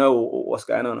want to know what's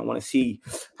going on. I want to see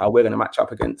how we're going to match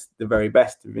up against the very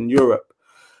best within Europe.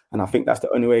 And I think that's the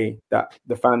only way that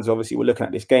the fans obviously were looking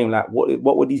at this game. Like,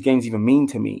 what would these games even mean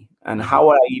to me? And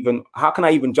how can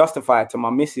I even justify it to my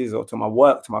missus or to my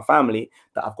work, to my family,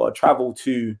 that I've got to travel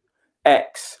to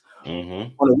X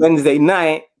on a Wednesday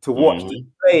night to watch the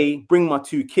play, bring my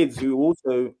 2 kids who are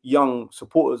also young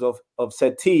supporters of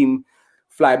said team,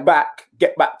 fly back,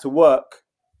 get back to work.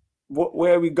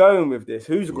 Where are we going with this?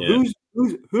 Who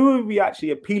are we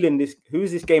actually appealing this? Who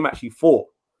is this game actually for?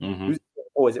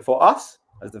 Or is it for us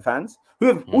as the fans who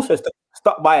have also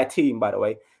stuck by a team, by the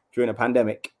way, during a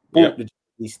pandemic, bought the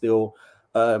jersey still,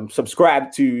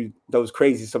 subscribed to those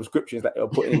crazy subscriptions that they were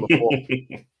putting in before?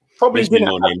 Probably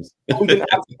didn't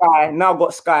have Sky, now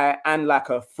got Sky and like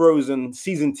a frozen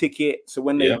season ticket. So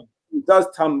when it does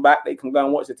come back, they can go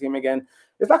and watch the team again.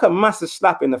 It's like a massive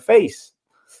slap in the face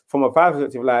from a fan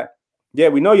perspective. Like, yeah,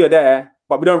 we know you're there,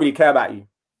 but we don't really care about you.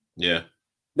 Yeah.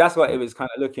 That's what it was kind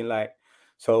of looking like.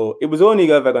 So it was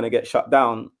only ever going to get shut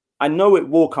down. I know it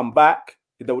will come back.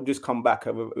 They will just come back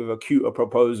with a cuter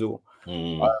proposal,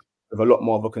 with a lot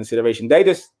more of a consideration. They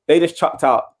just chucked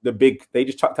out the big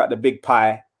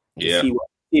pie to see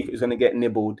if it was going to get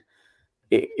nibbled.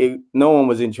 no one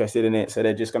was interested in it, so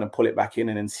they're just going to pull it back in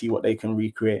and then see what they can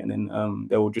recreate, and then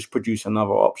they will just produce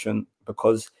another option,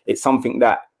 because it's something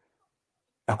that,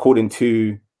 according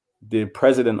to the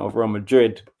president of Real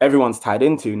Madrid, everyone's tied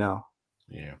into now.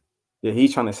 Yeah,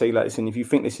 he's trying to say, like, listen, if you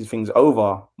think thing's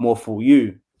over, more for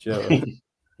you. Do you know?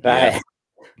 Like,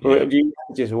 you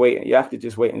have to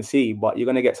just wait and see. But you're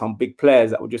going to get some big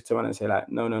players that will just turn around and say, like,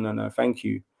 no, thank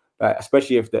you. Like,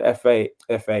 especially if the FA,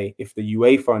 if the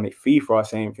UEFA and the FIFA are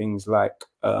saying things like,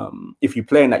 if you're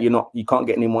playing that, you can't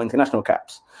get any more international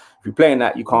caps. If you're playing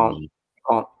that, your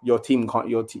team can't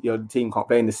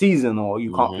play in the season, or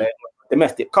you can't play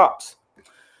domestic cups.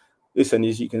 Listen,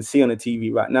 as you can see on the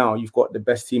TV right now, you've got the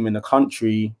best team in the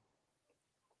country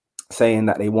saying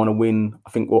that they want to win, I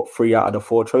think, 3 out of the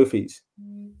 4 trophies.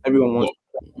 Everyone wants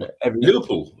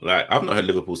Liverpool. Like, I've not heard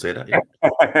Liverpool say that yet.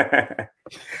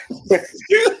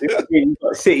 You've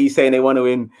got City saying they want to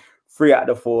win 3 out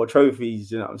of the 4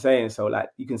 trophies. You know what I'm saying? So, like,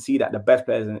 you can see that the best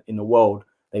players in the world,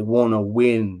 they want to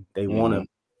win. They want to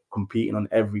competing on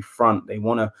every front. They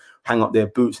want to hang up their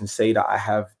boots and say that I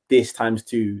have this times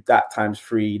 2, that times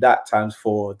 3, that times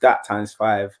 4, that times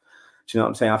 5. Do you know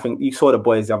what I'm saying? I think you saw the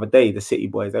boys the other day, the City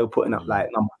boys. They were putting up like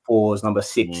number 4s, number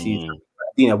 6s.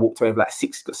 Walked away with like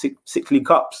six League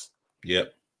Cups.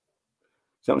 Yep.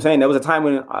 So I'm saying there was a time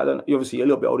when, you're obviously a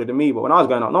little bit older than me, but when I was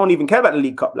going up, no one even cared about the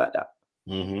League Cup like that.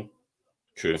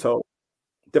 True. So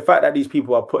the fact that these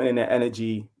people are putting in their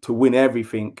energy to win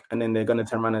everything, and then they're going to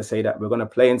turn around and say that we're going to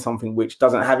play in something which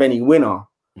doesn't have any winner.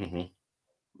 I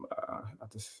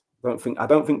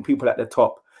don't think people at the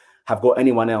top have got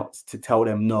anyone else to tell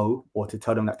them no, or to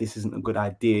tell them that this isn't a good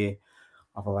idea.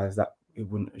 Otherwise, that it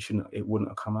wouldn't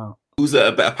have come out. Who's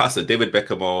a better passer, David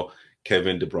Beckham or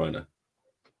Kevin De Bruyne?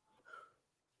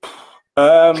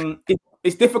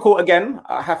 It's difficult again.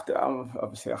 I have to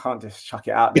obviously I can't just chuck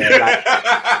it out there. Like,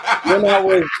 when I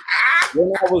was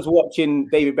watching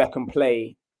David Beckham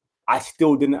play, I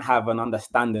still didn't have an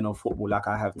understanding of football like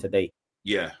I have today.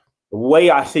 Yeah. The way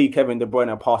I see Kevin De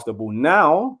Bruyne pass the ball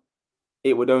now,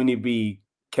 it would only be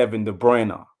Kevin De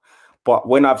Bruyne. But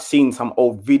when I've seen some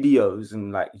old videos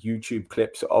and like YouTube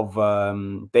clips of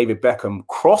David Beckham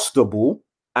cross the ball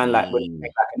and like an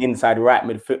inside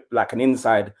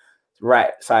right-sided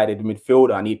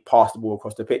midfielder, and he'd pass the ball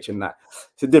across the pitch, and that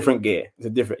it's a different gear. It's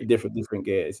a different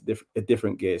gear. It's a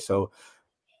different gear. So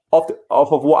off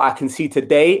of what I can see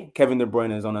today, Kevin De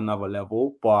Bruyne is on another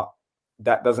level, but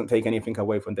that doesn't take anything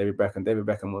away from David Beckham. David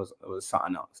Beckham was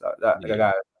something else. So that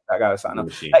guy was something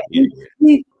else. Like, he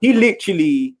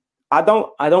literally. I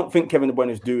don't think Kevin De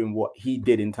Bruyne is doing what he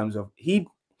did in terms of he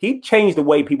changed the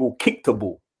way people kicked the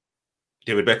ball.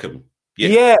 David Beckham.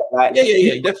 Yeah,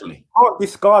 definitely. Can't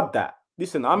discard that.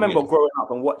 Listen, I remember growing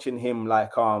up and watching him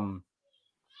like curl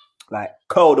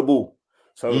the ball.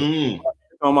 So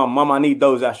oh, mum, I need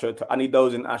those AstroTurf. I need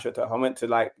those in AstroTurf. I went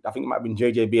to I think it might have been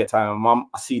JJB at the time. Mum,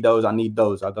 I see those. I need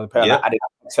those. I don't pay Adidas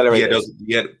accelerators.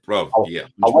 Bro. I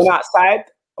went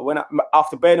outside.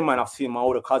 After bearing in mind, I've seen my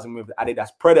older cousin with Adidas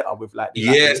Predator with like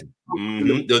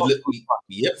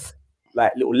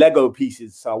little Lego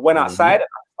pieces. So I went outside and I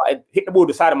started hit the ball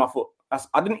with the side of my foot.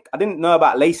 I didn't know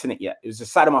about lacing it yet. It was the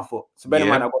side of my foot. So bear in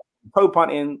mind, I got toe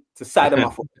punting to side of my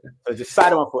foot. So just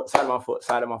side of my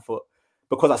foot,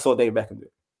 because I saw David Beckham do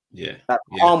it. Yeah.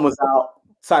 Arm was out,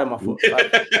 side of my foot.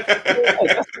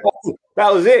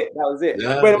 That was it.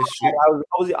 Yeah,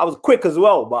 I was quick as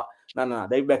well, but no.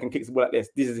 David Beckham kicks the ball like this.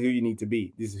 This is who you need to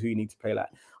be. This is who you need to play like.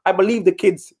 I believe the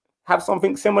kids have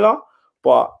something similar,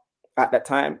 but at that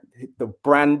time, the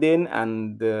branding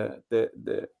and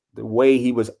the way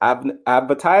he was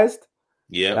advertised,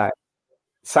 kicking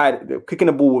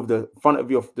the ball with the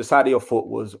side of your foot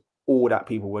was all that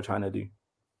people were trying to do.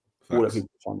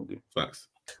 Facts.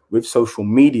 With social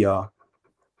media,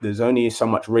 there's only so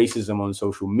much racism on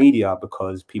social media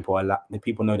because people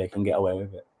know they can get away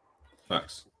with it.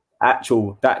 Facts. That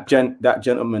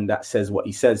gentleman that says what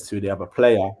he says to the other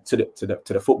player, to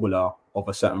the footballer of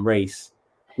a certain race,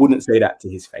 wouldn't say that to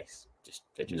his face.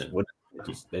 They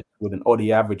wouldn't, or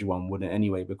the average one wouldn't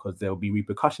anyway, because there'll be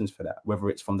repercussions for that, whether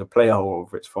it's from the player or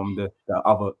if it's from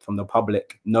the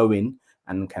public knowing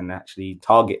and can actually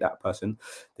target that person.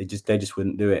 They just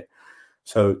wouldn't do it.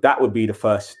 So that would be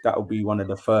one of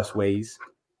the first ways.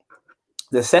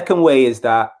 The second way is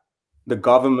that the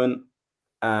government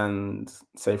and,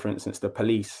 say, for instance, the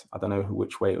police, I don't know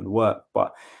which way it would work,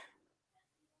 but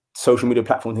social media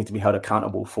platforms need to be held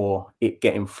accountable for it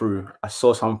getting through. I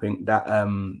saw something that I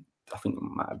think it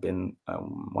might have been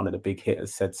one of the big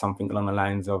hitters said something along the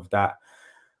lines of that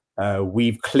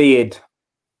we've cleared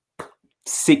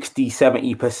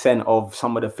 60-70% of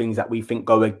some of the things that we think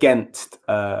go against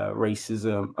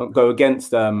racism, go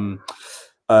against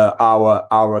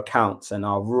our accounts and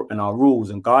our rules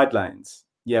and guidelines.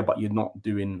 Yeah, but you're not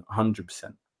doing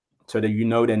 100%. So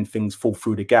that then things fall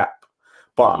through the gap.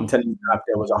 But I'm telling you, if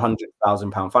there was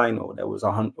 £100,000 fine, or there was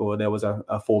a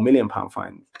 £4 million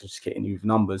fine, just getting you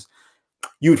numbers,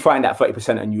 you'd find that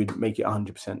 30% and you would make it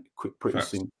 100% pretty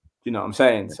soon. You know what I'm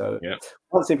saying? So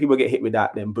once people get hit with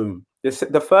that, then boom. The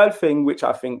third thing, which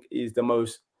I think is the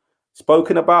most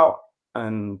spoken about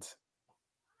and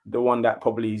the one that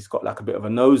probably has got like a bit of a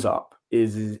nose up,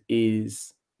 is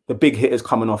the big hitters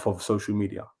coming off of social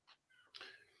media.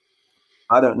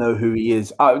 I don't know who he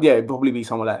is. It'd probably be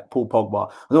someone like Paul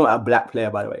Pogba. I'm not a black player,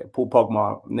 by the way. Paul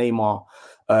Pogba, Neymar,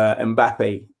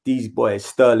 Mbappe, these boys,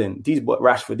 Sterling,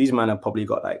 Rashford, these men have probably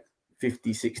got like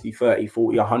 50, 60, 30,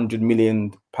 40, 100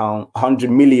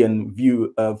 million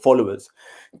view followers.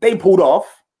 They pulled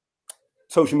off,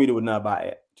 social media would know about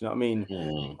it. Do you know what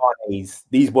I mean?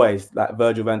 These boys like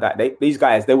Virgil van Dijk, these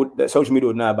guys, social media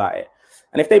would know about it.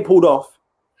 And if they pulled off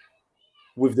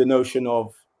with the notion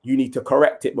of you need to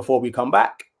correct it before we come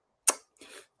back,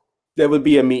 there would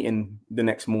be a meeting the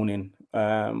next morning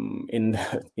in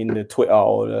the Twitter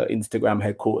or the Instagram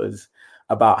headquarters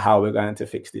about how we're going to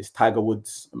fix this. Tiger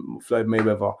Woods, Floyd Mayweather,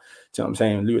 do you know what I'm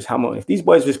saying? Lewis Hamilton. If these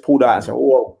boys just pulled out and said,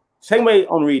 "Whoa," same way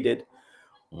Henri did,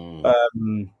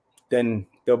 then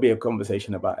there'll be a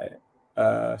conversation about it.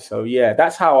 So yeah,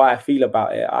 that's how I feel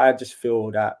about it. I just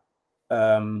feel that,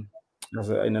 in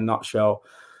a nutshell,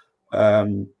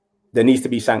 there needs to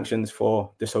be sanctions for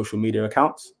the social media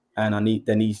accounts, and in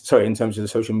terms of the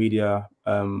social media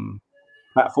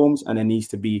platforms, and there needs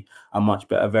to be a much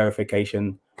better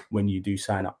verification when you do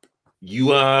sign up.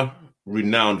 You are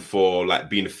renowned for like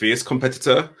being a fierce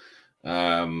competitor,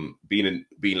 being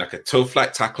like a tough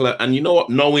like tackler, and you know what,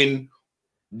 knowing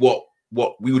what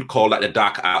we would call like the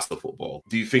dark arts of football.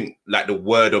 Do you think like the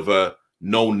word of a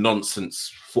no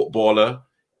nonsense footballer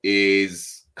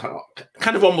is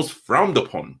kind of almost frowned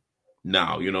upon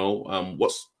now? You know,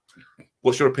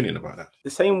 what's your opinion about that? The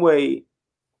same way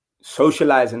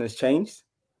socializing has changed,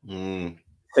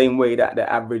 same way that the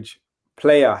average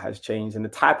player has changed and the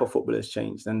type of football has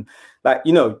changed. And like,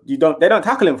 you know, they don't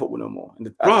tackle in football no more at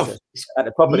the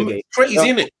top of the game. Crazy,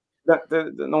 isn't it?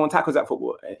 No one tackles that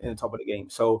football in the top of the game.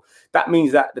 So that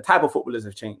means that the type of footballers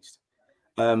have changed.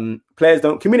 Players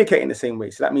don't communicate in the same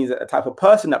way. So that means that the type of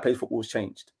person that plays football has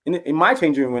changed. In my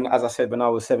changing room, as I said, when I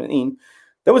was 17,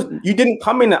 you didn't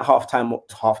come in at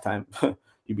halftime.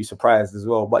 You'd be surprised as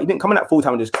well. But you didn't come in at full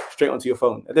time and just straight onto your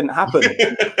phone. It didn't happen.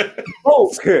 You know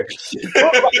what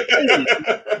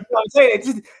I'm saying? It's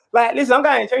just like, listen, I'm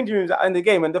going in changing rooms in the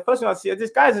game, and the first thing I see is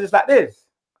these guys are just like this.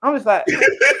 I'm just like,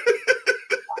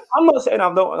 I'm not saying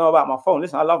I don't know about my phone.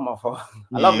 Listen, I love my phone.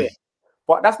 I love it.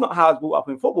 But that's not how I was brought up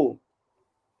in football.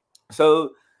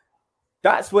 So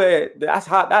that's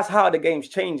how the game's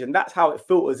changed, and that's how it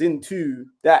filters into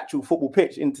the actual football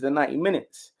pitch, into the 90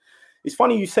 minutes. It's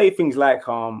funny you say things like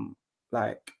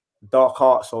dark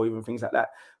arts or even things like that.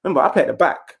 Remember, I play at the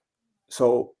back,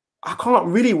 so I can't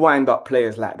really wind up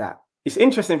players like that. It's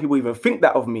interesting people even think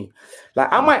that of me.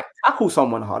 Like, I might tackle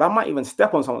someone hard. I might even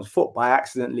step on someone's foot by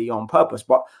accidentally on purpose,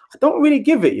 but I don't really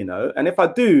give it, you know. And if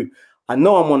I do, I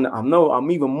know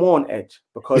I'm even more on edge,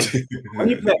 because when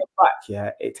you play at the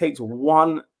back, it takes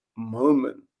one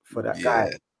moment for that guy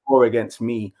to score against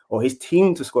me, or his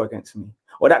team to score against me,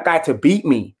 or that guy to beat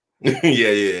me.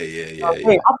 Yeah. I've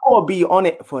got to be on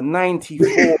it for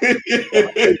 94.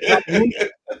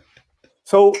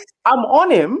 So I'm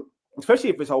on him, especially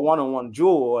if it's a one-on-one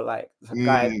duel or like a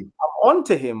guy. I'm on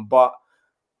to him, but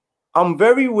I'm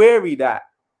very wary that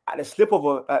at the slip of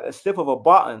a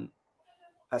button,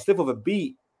 a slip of a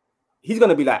beat, he's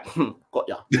gonna be like, got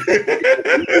ya. He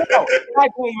didn't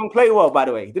even play well, by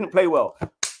the way. He didn't play well.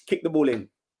 Kicked the ball in.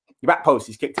 The back post,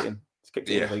 he's kicked it in. So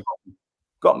he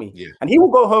got me. Yeah. And he will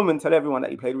go home and tell everyone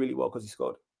that he played really well because he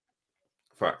scored.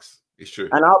 Facts. It's true.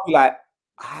 And I'll be like,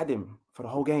 I had him for the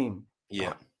whole game.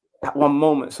 Yeah. At one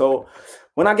moment. So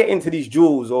when I get into these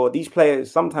duels or these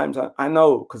players, sometimes I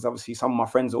know, because obviously some of my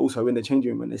friends are also in the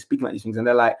changing room and they're speaking like these things, and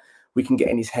they're like, we can get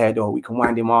in his head or we can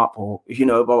wind him up, or, you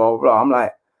know, blah, blah, blah. I'm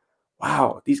like,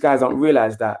 wow, these guys don't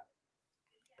realize that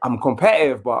I'm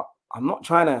competitive, but I'm not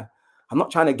trying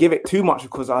to give it too much,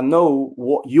 because I know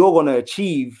what you're going to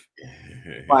achieve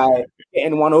by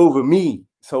getting one over me.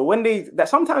 So when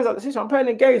sometimes I'm playing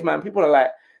in games, man, people are like,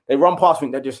 they run past me,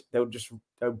 they'll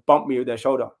bump me with their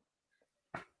shoulder.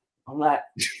 I'm like,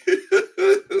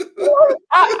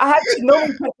 I had no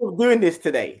intention of doing this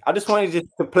today. I just wanted just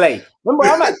to play. Remember,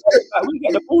 I'm like, we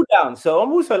get the ball down. So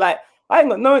I'm also like, I ain't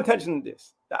got no intention of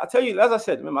this. I tell you, as I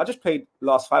said, remember, I just played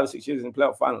last 5 or 6 years in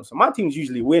playoff finals, so my teams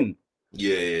usually win.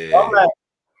 Yeah. So I'm like,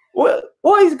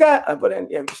 what is that? But then,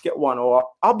 yeah, just get one, or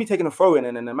I'll be taking a throw in,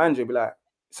 and then the manager will be like,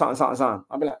 something.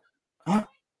 I'll be like, huh?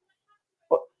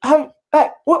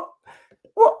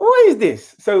 What is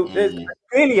this? So there's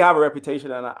clearly have a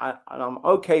reputation, and I'm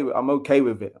okay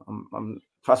with it. I'm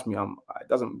trust me. It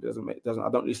doesn't. I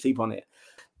don't really sleep on it.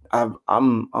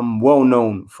 I'm well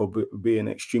known for being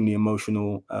extremely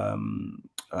emotional,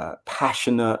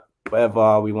 passionate,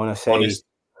 whatever we want to say. Honest.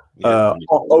 Yeah,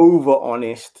 over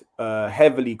honest,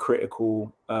 heavily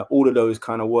critical, all of those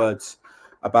kind of words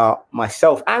about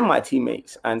myself and my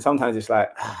teammates. And sometimes it's like,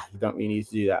 you don't really need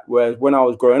to do that. Whereas when I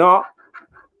was growing up,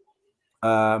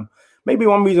 maybe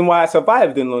one reason why I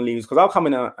survived in long leagues, because I'll come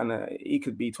in and he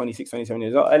could be 26, 27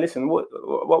 years old. Hey, listen, what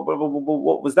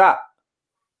was that?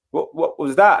 What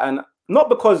was that? And not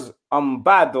because I'm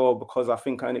bad or because I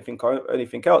think anything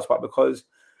else, but because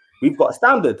we've got a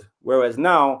standard. Whereas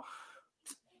now,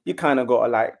 you kind of got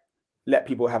to like let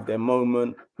people have their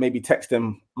moment, maybe text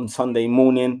them on Sunday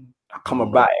morning, come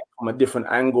about it from a different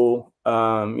angle,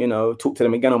 talk to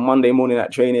them again on Monday morning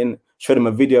at training, show them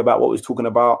a video about what we're talking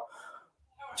about.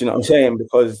 Do you know what I'm saying?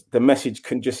 Because the message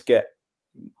can just get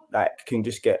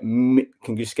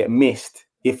missed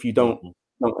if you don't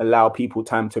allow people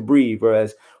time to breathe.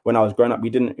 Whereas when I was growing up,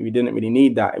 we didn't really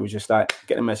need that. It was just like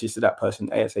get a message to that person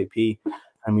ASAP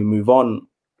and we move on.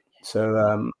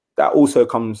 So that also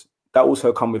comes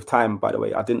with time, by the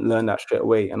way. I didn't learn that straight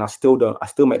away, and I still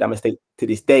make that mistake to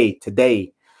this day.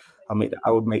 Today,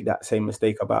 I would make that same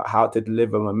mistake about how to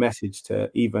deliver my message to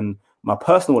even my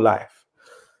personal life,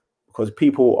 because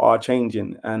people are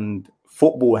changing and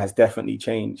football has definitely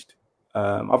changed.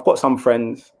 I've got some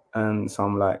friends and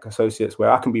some like associates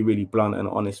where I can be really blunt and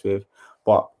honest with,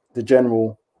 but the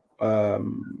general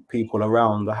people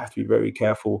around, I have to be very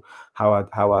careful how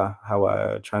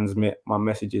I transmit my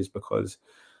messages, because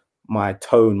my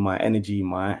tone, my energy,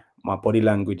 my body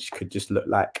language could just look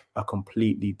like a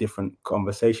completely different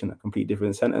conversation, a completely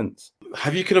different sentence.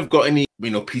 Have you kind of got any,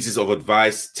 pieces of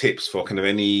advice, tips for kind of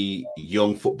any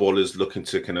young footballers looking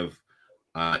to kind of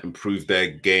improve their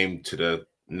game to the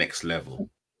next level?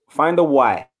 Find a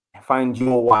why. Find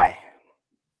your why.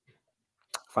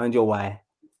 Find your why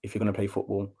if you're going to play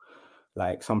football.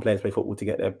 Like, some players play football to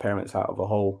get their parents out of a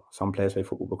hole. Some players play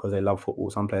football because they love football.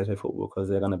 Some players play football because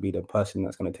they're going to be the person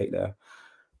that's going to take them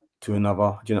to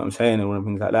another. Do you know what I'm saying? And all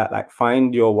things like that. Like,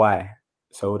 find your why.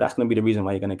 So that's going to be the reason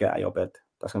why you're going to get out of your bed.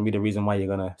 That's going to be the reason why you're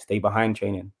going to stay behind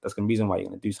training. That's going to be the reason why you're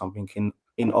going to do something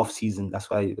in off season. That's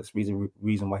the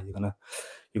reason why you're going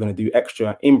to do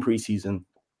extra in preseason.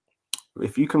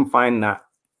 If you can find that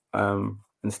and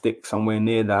stick somewhere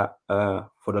near that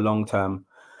for the long term,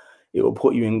 it will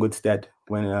put you in good stead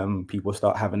when people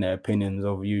start having their opinions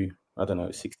of you. I don't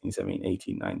know, 16, 17,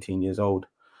 18, 19 years old.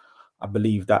 I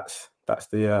believe that's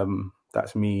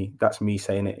me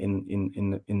saying it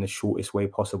in the shortest way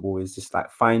possible. Is just like,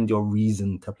 find your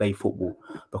reason to play football,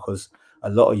 because a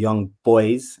lot of young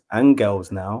boys and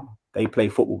girls now, they play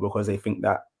football because they think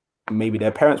that maybe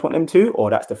their parents want them to, or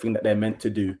that's the thing that they're meant to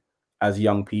do as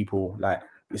young people. Like,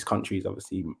 this country is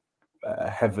obviously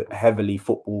heavily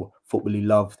football-y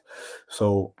loved,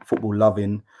 so football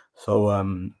loving.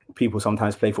 So people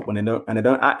sometimes play football and they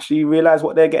don't actually realize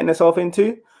what they're getting themselves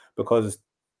into, because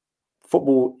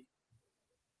football,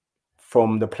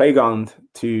 from the playground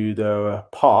to the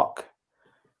park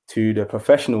to the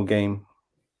professional game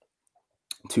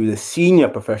to the senior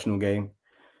professional game,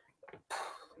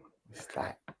 it's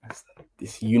like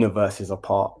this universe is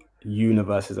apart.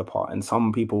 And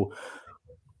some people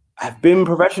have been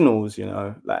professionals,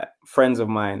 like friends of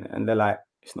mine, and they're like,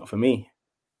 it's not for me.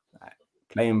 Like,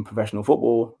 playing professional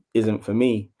football isn't for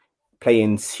me.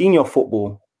 Playing senior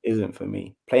football isn't for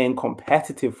me. Playing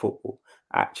competitive football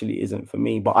actually isn't for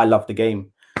me. But I love the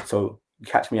game, so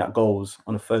catch me at goals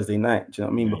on a Thursday night. Do you know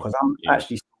what I mean? Because I'm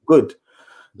actually good.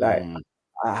 Like,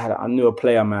 I knew a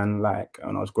player, man. Like,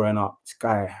 when I was growing up, this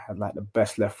guy had like the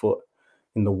best left foot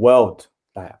in the world.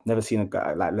 Like, I've never seen a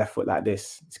guy like left foot like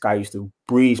this. This guy used to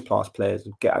breeze past players,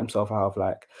 get himself out of,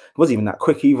 like, it wasn't even that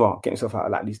quick either, get himself out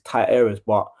of like these tight areas.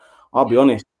 But I'll be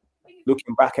honest,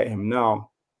 looking back at him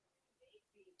now,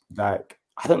 like,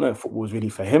 I don't know if football was really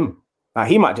for him. Like,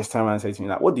 he might just turn around and say to me,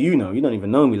 like, what do you know? You don't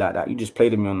even know me like that. You just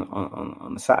played with me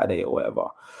on a Saturday or whatever.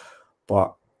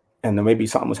 And then maybe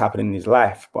something was happening in his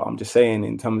life. But I'm just saying,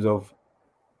 in terms of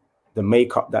the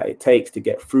makeup that it takes to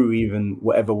get through even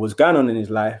whatever was going on in his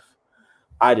life,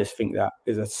 I just think that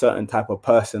is a certain type of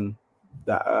person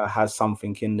that has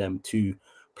something in them to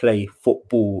play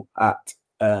football at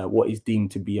what is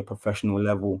deemed to be a professional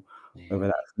level. whether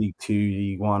that's League Two,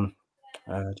 League One,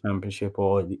 Championship,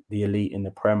 or the elite in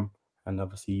the Prem, and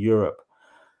obviously Europe.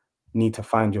 Need to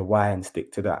find your why and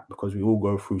stick to that, because we all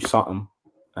go through something,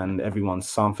 and everyone's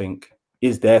something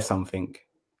is there something,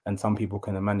 and some people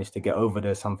can manage to get over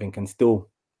there something and still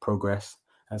progress,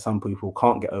 and some people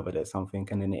can't get over there something,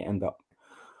 and then they end up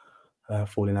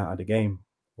falling out of the game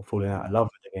or falling out of love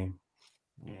with the game.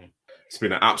 It's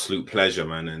been an absolute pleasure,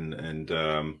 man, and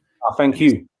thank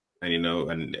you. And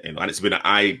and it's been an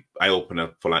eye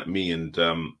opener for like me, and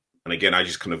again, I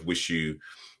just kind of wish you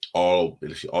all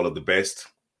of the best.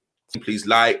 Please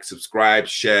like, subscribe,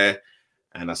 share,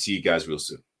 and I'll see you guys real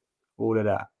soon. All of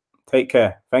that. Take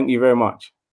care. Thank you very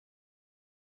much.